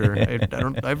computer. I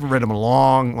haven't read them in a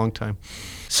long, long time.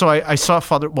 So I saw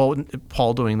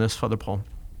Paul doing this, Father Paul.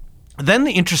 Then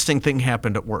the interesting thing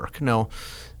happened at work. Now,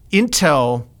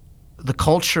 Intel, the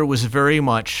culture was very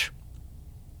much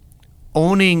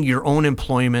owning your own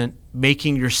employment,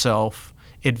 making yourself,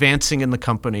 advancing in the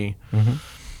company,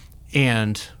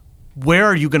 and where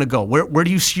are you going to go? Where do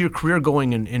you see your career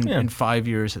going in 5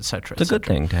 years, et cetera? It's a good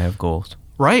thing to have goals.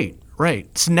 Right.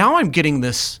 So now I'm getting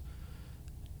this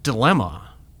dilemma.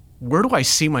 Where do I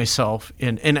see myself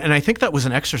in? And I think that was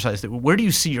an exercise. Where do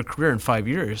you see your career in 5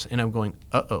 years? And I'm going,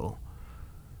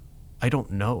 I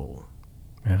don't know.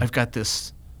 Yeah. I've got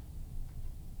this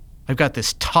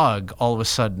tug all of a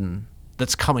sudden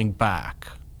that's coming back.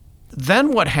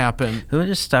 Then what happened? Let me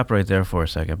just stop right there for a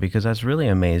second, because that's really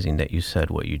amazing that you said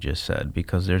what you just said,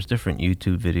 because there's different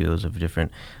YouTube videos of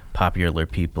different popular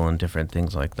people and different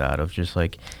things like that, of just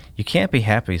like, you can't be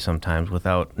happy sometimes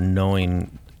without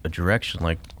knowing a direction,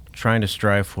 like trying to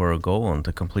strive for a goal and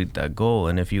to complete that goal.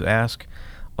 And if you ask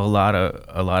a lot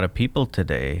of people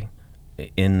today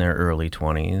in their early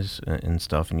 20s and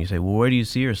stuff, and you say, well, where do you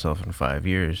see yourself in 5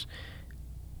 years?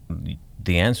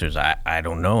 The answer is, I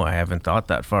don't know. I haven't thought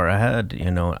that far ahead.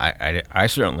 You know, I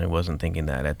certainly wasn't thinking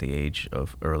that at the age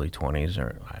of early 20s,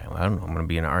 or I don't know, I'm going to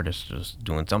be an artist just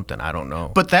doing something. I don't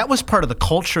know. But that was part of the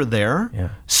culture there. Yeah.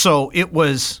 So it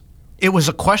was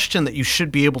a question that you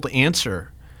should be able to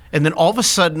answer. And then all of a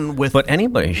sudden But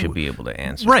anybody should be able to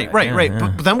answer. Right.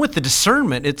 Yeah. But then with the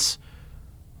discernment, it's,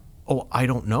 I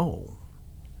don't know.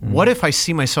 What if I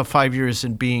see myself 5 years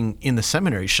in being in the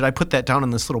seminary? Should I put that down on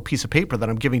this little piece of paper that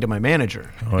I'm giving to my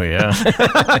manager? Oh, yeah.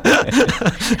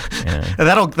 And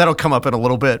that'll come up in a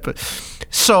little bit. But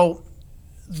so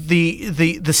the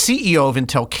CEO of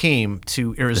Intel came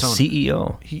to Arizona. The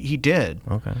CEO? He did.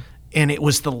 Okay. And it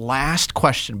was the last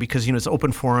question because, it's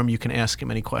open forum. You can ask him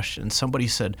any question. Somebody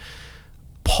said,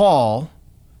 Paul,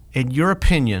 in your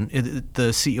opinion, the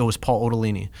CEO is Paul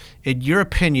Ottolini. In your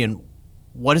opinion,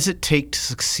 what does it take to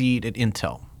succeed at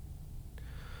Intel?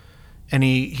 And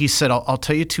he said, I'll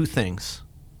tell you two things.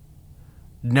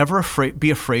 Never be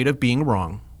afraid of being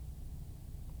wrong.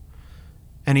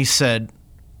 And he said,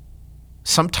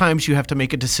 sometimes you have to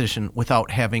make a decision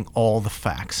without having all the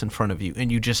facts in front of you,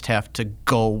 and you just have to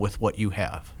go with what you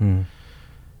have.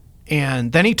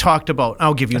 And then he talked about,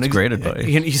 I'll give you That's great advice.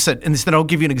 He said, I'll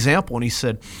give you an example. And he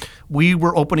said, we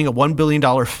were opening a $1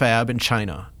 billion fab in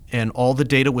China, and all the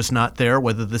data was not there,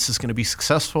 whether this is going to be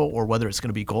successful or whether it's going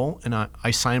to be goal. And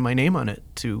I signed my name on it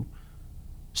to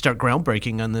start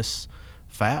groundbreaking on this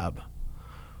fab.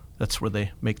 That's where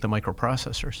they make the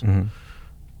microprocessors. Mm-hmm.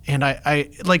 And I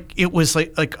it was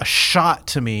like a shot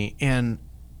to me. And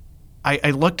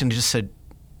I looked and just said,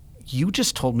 you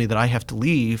just told me that I have to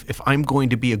leave if I'm going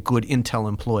to be a good Intel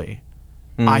employee.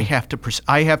 I have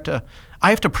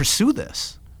to pursue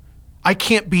this. I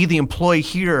can't be the employee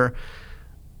here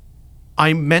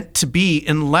I'm meant to be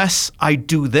unless I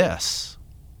do this.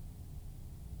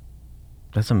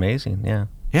 That's amazing. Yeah.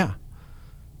 Yeah.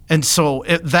 And so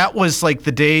that was like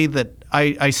the day that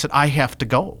I said, I have to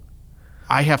go.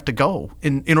 I have to go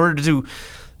in order to,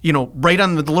 write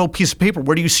on the little piece of paper,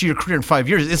 where do you see your career in 5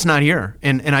 years? It's not here.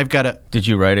 And I've got to. Did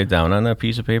you write it down on that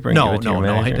piece of paper? And No. give it to your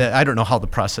manager? I don't know how the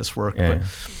process worked. Yeah. But.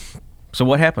 So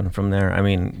what happened from there? I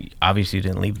mean, obviously you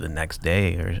didn't leave the next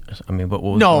day, but what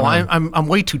was No, going on? I'm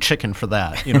way too chicken for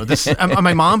that.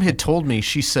 My mom had told me,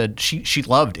 she said she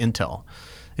loved Intel,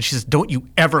 and she says, don't you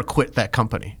ever quit that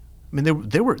company. I mean,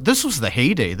 this was the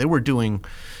heyday. They were doing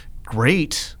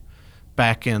great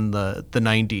back in the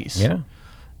 90s. Yeah.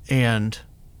 And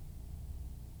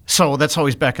so that's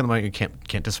always back in the mind. You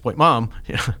can't disappoint mom.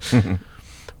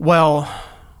 Well,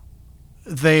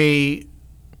 they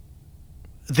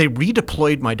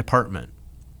redeployed my department.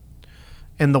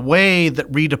 And the way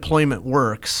that redeployment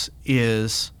works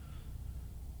is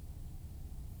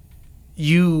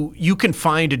you can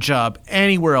find a job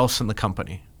anywhere else in the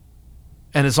company.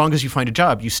 And as long as you find a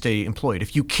job, you stay employed.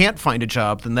 If you can't find a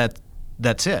job, then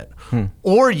that's it.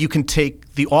 Or you can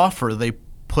take the offer they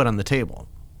put on the table.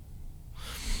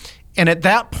 And at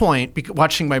that point,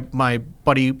 watching my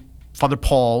buddy Father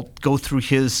Paul go through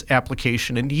his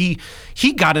application, and he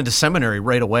got into seminary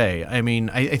right away. I mean,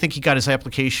 I think he got his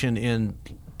application in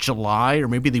July or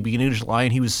maybe the beginning of July,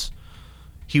 and he was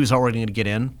already going to get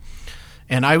in.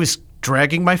 And I was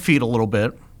dragging my feet a little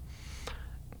bit,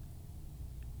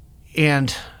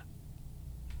 and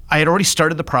I had already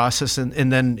started the process,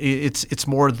 and then it's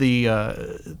more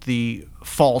the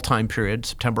fall time period,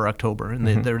 September, October, and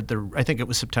they're I think it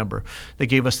was September. They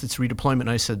gave us this redeployment,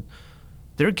 and I said,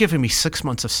 they're giving me 6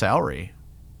 months of salary.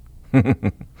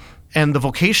 And the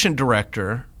vocation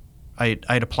director,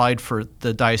 I'd applied for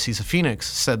the Diocese of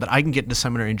Phoenix, said that I can get into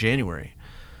seminary in January.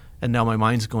 And now my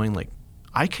mind's going like,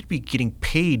 I could be getting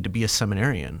paid to be a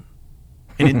seminarian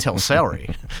in Intel salary,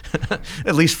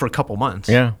 at least for a couple months.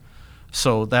 Yeah.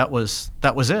 So that was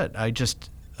it. I just.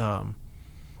 So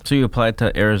you applied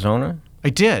to Arizona? I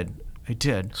did.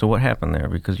 So what happened there?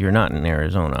 Because you're not in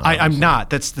Arizona. I'm not.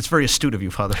 That's very astute of you,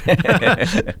 Father.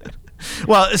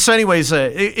 Well, so anyways,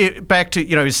 back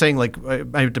to, I was saying, like,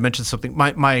 I have to mention something.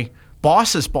 My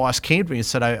boss's boss came to me and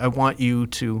said, I want you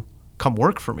to come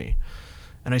work for me.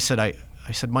 And I said,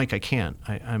 Mike, I can't.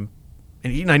 And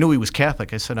I knew he was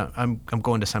Catholic. I said, I'm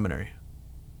going to seminary,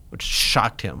 which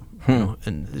shocked him,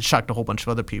 and it shocked a whole bunch of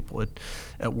other people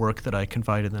at work that I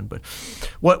confided in. But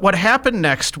what happened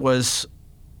next was,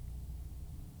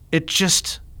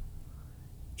 it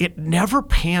never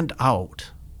panned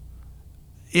out.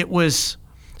 It was,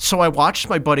 so I watched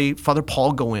my buddy, Father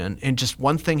Paul, go in, and just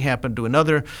one thing happened to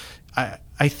another.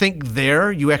 I think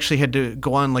there you actually had to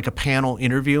go on like a panel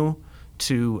interview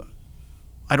to,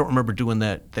 I don't remember doing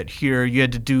that here. You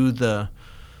had to do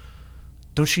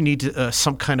don't you need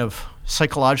some kind of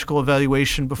psychological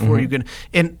evaluation before you get,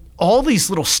 and all these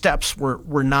little steps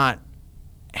were not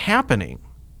happening.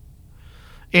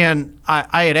 And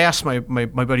I had asked my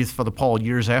buddy Father Paul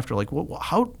years after, like, well,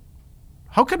 how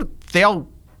could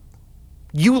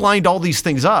you lined all these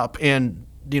things up, and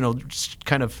just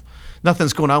kind of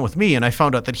nothing's going on with me. And I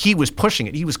found out that he was pushing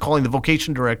it. He was calling the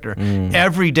vocation director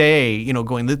every day,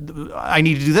 going, I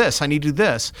need to do this, I need to do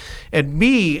this. And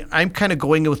me, I'm kind of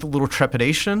going with a little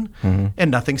trepidation, and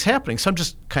nothing's happening. So I'm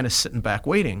just kind of sitting back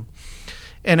waiting.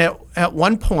 And at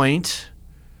one point,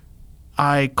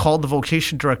 I called the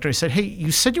vocation director. I said, hey,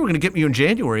 you said you were going to get me in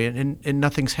January, and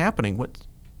nothing's happening. What,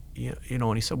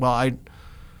 and he said, well,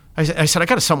 I said, I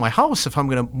got to sell my house if I'm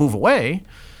going to move away.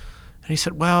 And he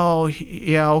said, well,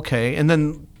 yeah, okay. And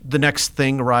then the next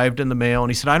thing arrived in the mail,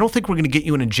 and he said, I don't think we're going to get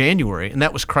you in January. And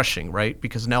that was crushing, right?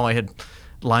 Because now I had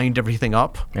lined everything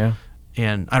up. Yeah.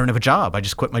 And I don't have a job. I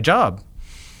just quit my job.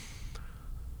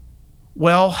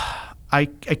 Well, I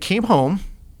came home,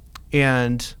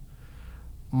 and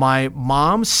my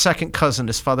mom's second cousin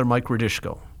is Father Mike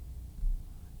Radishko.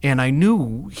 And I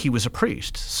knew he was a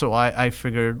priest. So I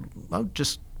figured I'll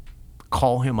just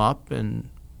call him up, and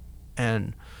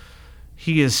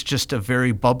he is just a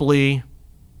very bubbly,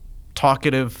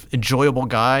 talkative, enjoyable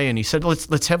guy. And he said,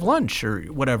 let's have lunch or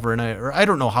whatever. And I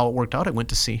don't know how it worked out. I went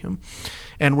to see him,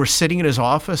 and we're sitting in his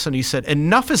office, and he said,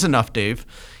 enough is enough, Dave.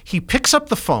 He picks up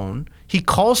the phone. He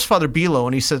calls Father Bilo,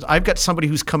 and he says, I've got somebody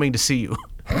who's coming to see you.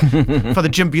 Father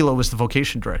Jim Bilo was the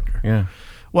vocation director. Yeah.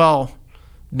 Well,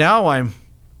 now I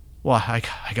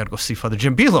got to go see Father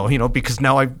Jim Bilo, because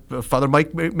now Father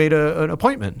Mike made an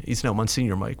appointment. He's now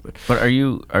Monsignor Mike. But are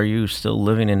you still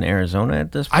living in Arizona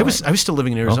at this point? I was still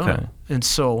living in Arizona. Okay. And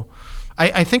so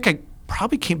I think I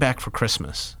probably came back for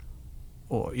Christmas.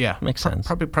 Or yeah. Makes sense.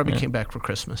 Probably came back for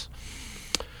Christmas.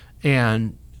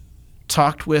 And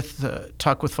talked with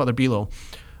Father Bilo.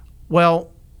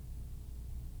 Well,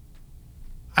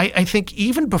 I think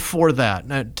even before that,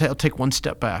 and I'll take one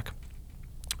step back.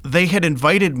 They had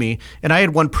invited me, and I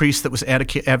had one priest that was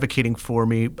advocating for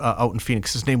me out in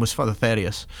Phoenix. His name was Father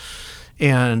Thaddeus.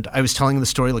 And I was telling him the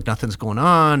story like nothing's going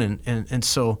on. And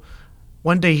so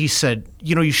one day he said,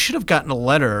 you should have gotten a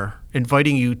letter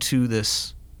inviting you to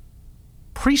this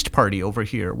priest party over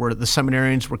here where the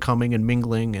seminarians were coming and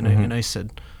mingling. And I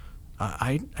said,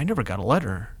 I never got a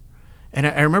letter. And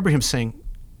I remember him saying,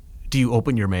 do you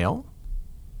open your mail?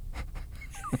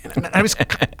 And I was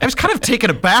kind of taken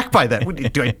aback by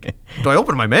that. Do I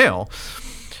open my mail?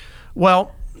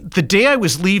 Well, the day I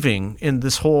was leaving in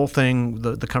this whole thing,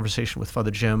 the conversation with Father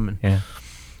Jim,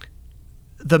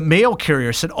 the mail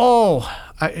carrier said,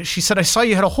 she said, I saw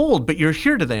you had a hold, but you're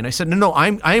here today. And I said, no,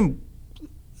 I'm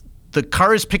the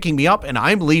car is picking me up and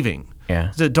I'm leaving.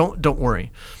 Yeah. So don't worry.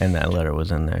 And that letter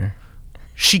was in there.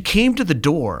 She came to the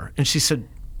door and she said,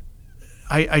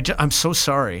 I'm so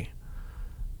sorry.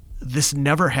 This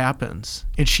never happens.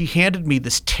 And she handed me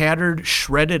this tattered,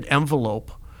 shredded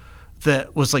envelope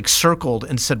that was like circled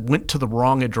and said, went to the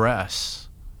wrong address.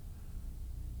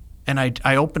 And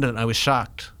I opened it and I was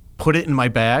shocked. Put it in my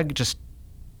bag, just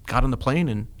got on the plane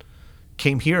and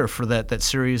came here for that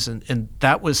series. And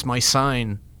that was my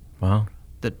sign. Wow.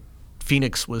 That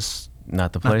Phoenix was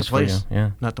not the place for you.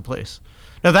 Yeah. Not the place.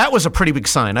 Now that was a pretty big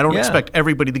sign. I don't expect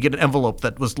everybody to get an envelope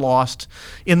that was lost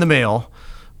in the mail.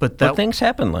 But things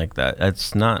happen like that.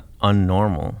 It's not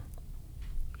unnormal.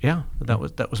 Yeah, that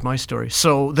was my story.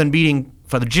 So then meeting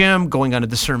Father Jim, going on a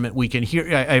discernment weekend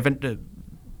here. I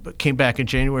came back in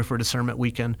January for a discernment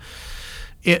weekend.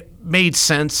 It made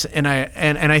sense, and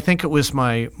I think it was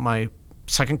my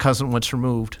second cousin once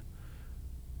removed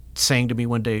saying to me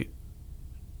one day,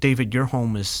 David, your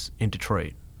home is in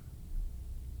Detroit.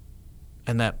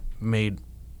 And that made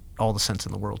all the sense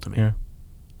in the world to me. Yeah.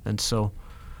 And so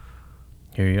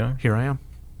here you are. Here I am.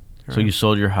 So you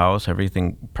sold your house.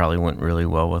 Everything probably went really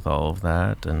well with all of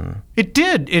that, and it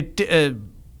did.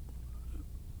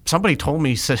 Somebody told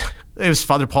me, said it was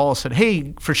Father Paul, said,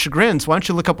 "Hey, for chagrins, why don't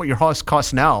you look up what your house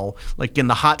costs now, like in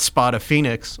the hot spot of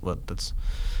Phoenix?" Well, that's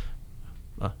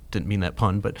didn't mean that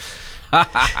pun, but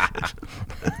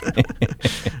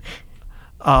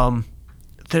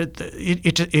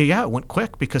it went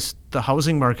quick because the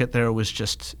housing market there was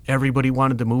just everybody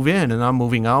wanted to move in, and I'm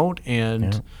moving out.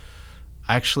 And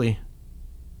actually,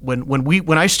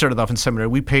 when I started off in seminary,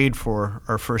 we paid for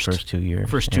our first 2 years.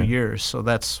 First 2 years, so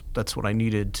that's what I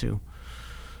needed to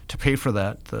pay for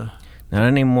that. Not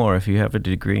anymore. If you have a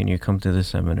degree and you come to the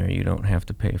seminary, you don't have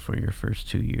to pay for your first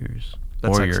 2 years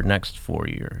your next 4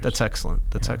 years. That's excellent.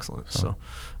 That's excellent. So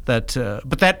that,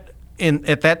 but that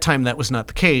at that time that was not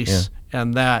the case. Yeah.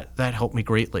 And that helped me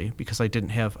greatly because I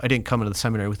didn't come into the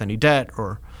seminary with any debt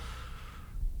or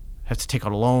have to take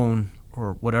out a loan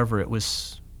or whatever. It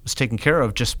was taken care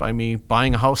of just by me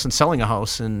buying a house and selling a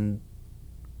house in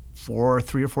 3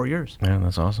 or 4 years. Yeah,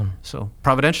 that's awesome. So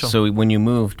providential. So when you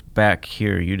moved back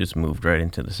here, you just moved right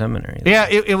into the seminary then. Yeah,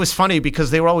 it was funny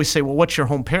because they would always say, "Well, what's your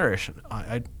home parish?"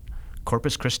 I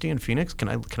Corpus Christi in Phoenix. Can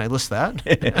I list that?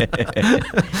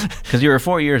 Because you were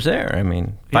 4 years there. I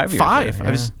mean, 5 years.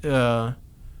 5. There, I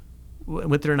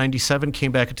went there in '97.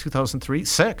 Came back in 2003.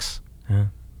 6. Yeah. I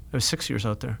was 6 years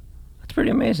out there. That's pretty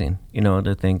amazing.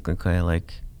 To think, okay,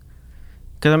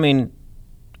 because I mean,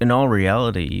 in all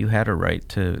reality, you had a right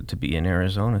to be in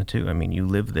Arizona too. I mean, you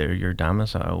lived there. Your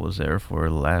domicile was there for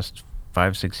the last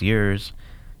 5-6 years,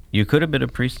 you could have been a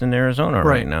priest in Arizona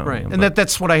right now. Right. But, And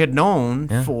that's what I had known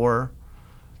for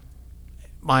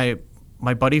my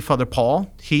buddy, Father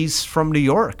Paul. He's from New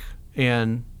York,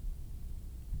 and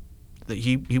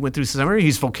he went through seminary.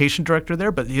 He's vocation director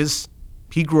there, but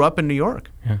he grew up in New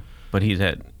York. Yeah. But he's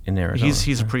in Arizona.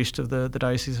 He's a priest of the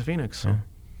Diocese of Phoenix. So. Yeah.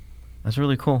 That's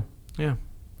really cool. Yeah.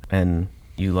 And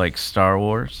you like Star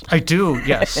Wars? I do,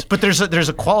 yes. But there's a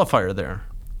qualifier there.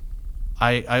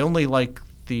 I only like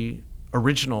the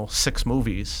original 6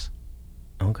 movies.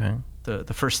 Okay.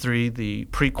 The first 3, the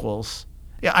prequels.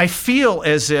 Yeah, I feel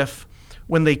as if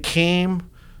when they came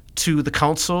to the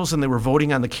councils and they were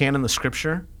voting on the canon of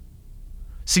Scripture.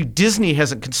 See, Disney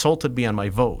hasn't consulted me on my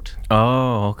vote.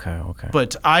 Oh, okay.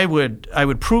 But I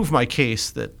would prove my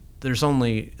case that there's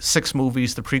only 6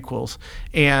 movies, the prequels,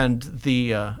 and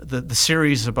the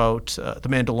series about the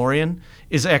Mandalorian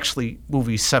is actually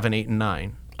movies 7, 8, and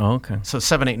 9. Oh, okay. So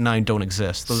 7, 8, and 9 don't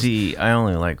exist. See, I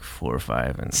only like 4,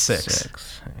 5, and 6.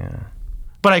 6. Yeah.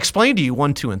 But I explained to you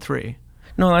 1, 2, and 3.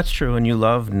 No, that's true. And you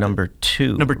love number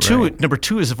 2. Number 2, right? Number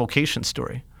 2 is a vocation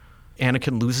story.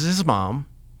 Anakin loses his mom,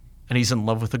 and he's in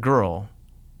love with a girl,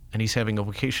 and he's having a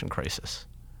vocation crisis.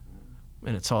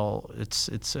 And it's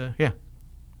yeah.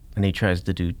 And he tries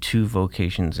to do 2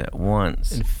 vocations at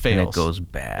once. And fails. And it goes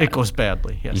bad. It goes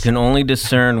badly, yes. You can only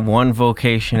discern one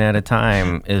vocation at a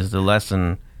time is the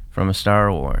lesson from a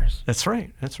Star Wars. That's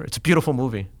right. It's a beautiful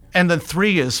movie. And then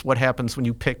 3 is what happens when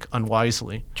you pick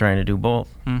unwisely. Trying to do both.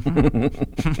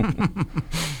 Mm-hmm.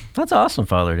 That's awesome,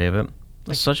 Father David.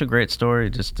 It's such a great story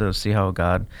just to see how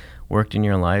God worked in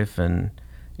your life. And,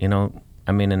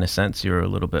 I mean, in a sense, you're a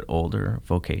little bit older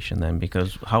vocation then,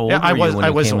 because how old were you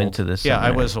when you came into this? Yeah,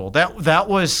 I was old. That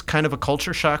was kind of a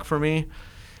culture shock for me,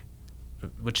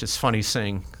 which is funny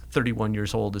saying 31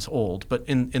 years old is old. But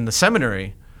in the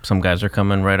seminary... Some guys are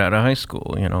coming right out of high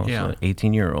school, so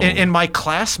 18-year-old. And my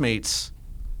classmates,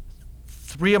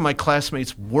 3 of my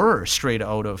classmates were straight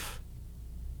out of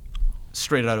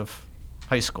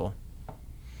high school.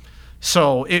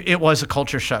 So it was a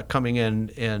culture shock coming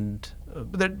in, and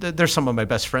they're some of my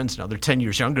best friends now. They're 10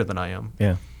 years younger than I am.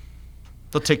 Yeah.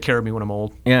 They'll take care of me when I'm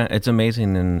old. Yeah, it's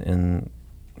amazing in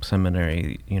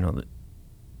seminary, the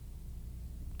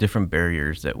different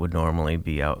barriers that would normally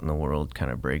be out in the world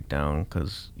kind of break down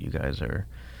because you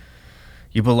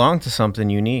belong to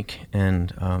something unique.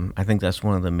 And I think that's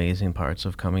one of the amazing parts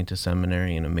of coming to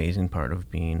seminary. An amazing part of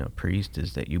being a priest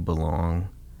is that you belong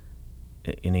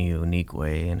in a unique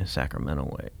way, in a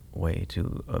sacramental way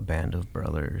to a band of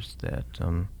brothers that,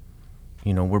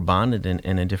 we're bonded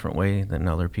in a different way than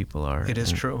other people are. It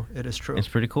is true. It's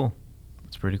pretty cool.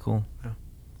 Yeah.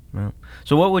 Yeah.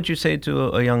 So what would you say to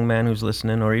a young man who's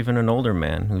listening, or even an older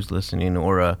man who's listening,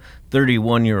 or a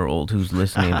 31-year-old who's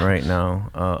listening right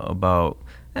now about,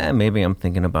 maybe I'm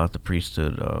thinking about the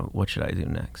priesthood, what should I do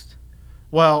next?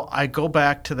 Well, I go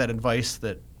back to that advice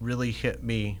that really hit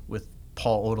me with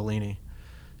Paul Ottolini.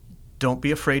 Don't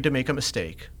be afraid to make a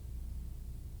mistake.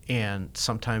 And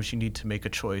sometimes you need to make a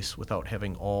choice without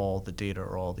having all the data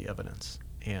or all the evidence.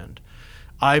 And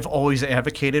I've always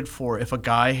advocated for, if a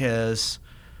guy has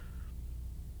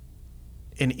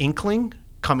an inkling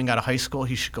coming out of high school,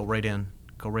 he should go right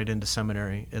into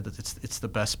seminary. It's the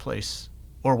best place.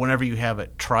 Or whenever you have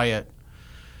it, try it.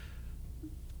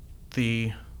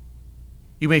 You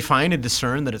may find and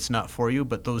discern that it's not for you,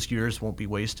 but those years won't be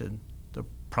wasted. They're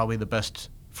probably the best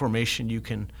formation you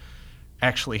can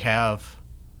actually have.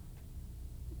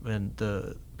 And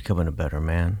becoming a better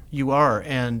man. You are,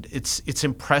 and it's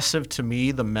impressive to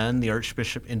me, the men the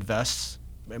Archbishop invests.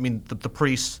 I mean, the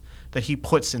priests that he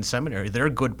puts in seminary, they're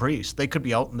good priests. They could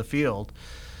be out in the field,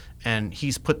 and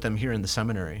he's put them here in the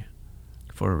seminary.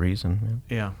 For a reason.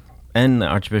 Yeah. And the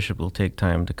Archbishop will take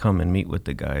time to come and meet with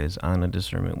the guys on a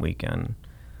discernment weekend,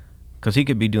 because he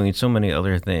could be doing so many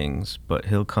other things, but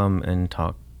he'll come and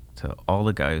talk to all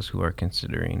the guys who are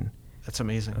considering That's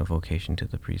amazing. a vocation to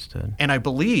the priesthood. And I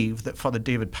believe that Father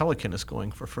David Pelican is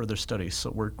going for further studies,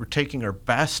 so we're taking our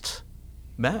best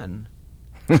men.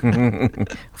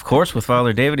 Of course, with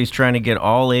Father David, he's trying to get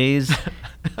all A's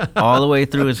all the way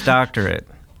through his doctorate.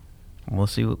 We'll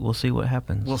see what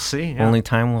happens. We'll see. Yeah. Only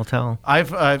time will tell.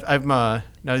 I've now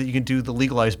that you can do the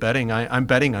legalized betting, I'm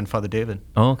betting on Father David.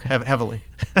 Oh, okay. Heavily.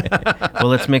 Well,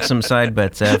 let's make some side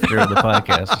bets after the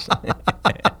podcast.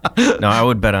 No, I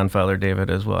would bet on Father David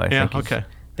as well. I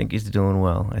think he's doing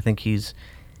well. I think he's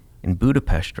in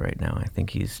Budapest right now. I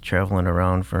think he's traveling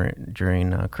around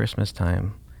during Christmas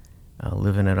time,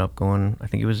 living it up. I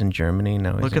think he was in Germany.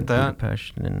 Now he's in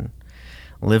Budapest and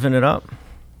living it up.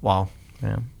 Wow.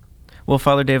 Yeah. Well,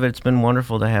 Father David, it's been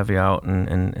wonderful to have you out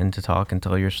and to talk and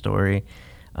tell your story.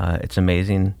 It's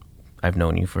amazing. I've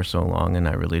known you for so long, and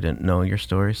I really didn't know your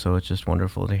story, so it's just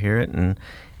wonderful to hear it, and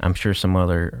I'm sure some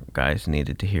other guys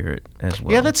needed to hear it as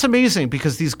well. Yeah, that's amazing,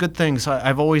 because these good things,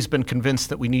 I've always been convinced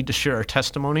that we need to share our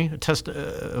testimony.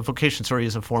 A vocation story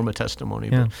is a form of testimony.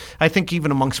 Yeah. But I think even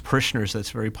amongst parishioners,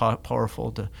 that's very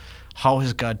powerful. How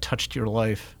has God touched your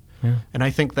life? Yeah. And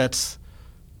I think that's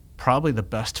probably the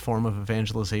best form of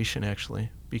evangelization,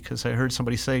 actually, because I heard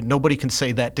somebody say, nobody can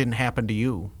say that didn't happen to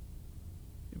you.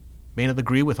 May not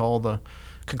agree with all the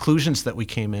conclusions that we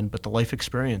came in, but the life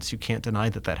experience, you can't deny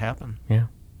that happened. Yeah.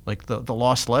 Like the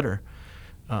lost letter.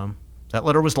 That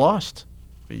letter was lost.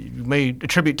 You may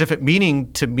attribute different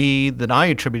meaning to me than I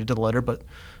attributed to the letter, but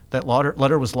that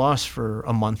letter was lost for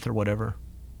a month or whatever.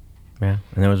 Yeah,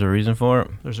 and there was a reason for it.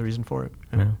 There's a reason for it.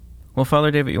 Yeah. Well,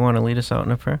 Father David, you want to lead us out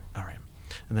in a prayer? All right.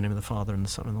 In the name of the Father, and the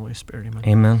Son, and the Holy Spirit, amen.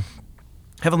 Amen.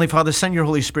 Heavenly Father, send your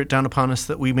Holy Spirit down upon us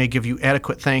that we may give you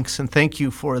adequate thanks, and thank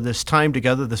you for this time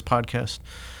together, this podcast.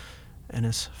 And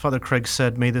as Father Craig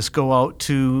said, may this go out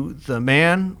to the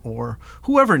man or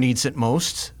whoever needs it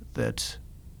most, that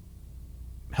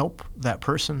help that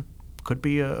person. Could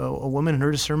be a woman in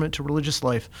her discernment to religious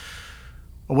life,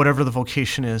 or whatever the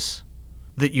vocation is,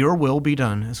 that your will be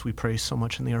done, as we pray so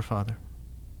much in the Our Father.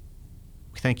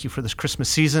 We thank you for this Christmas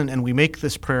season, and we make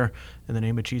this prayer in the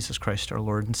name of Jesus Christ, our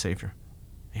Lord and Savior.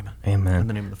 Amen. Amen. In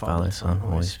the name of the Father, Son, and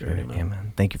Holy Spirit.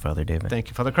 Amen. Thank you, Father David. Thank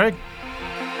you, Father Craig.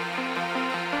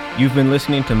 You've been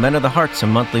listening to Men of the Hearts, a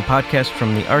monthly podcast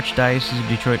from the Archdiocese of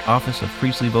Detroit Office of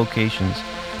Priestly Vocations.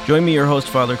 Join me, your host,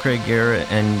 Father Craig Garrett,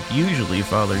 and usually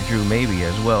Father Drew Maybe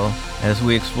as well, as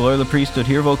we explore the priesthood,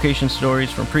 hear vocation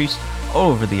stories from priests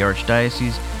all over the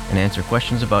Archdiocese, and answer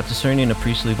questions about discerning a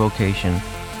priestly vocation.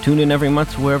 Tune in every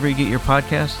month wherever you get your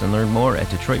podcasts and learn more at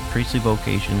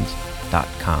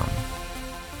DetroitPriestlyVocations.com.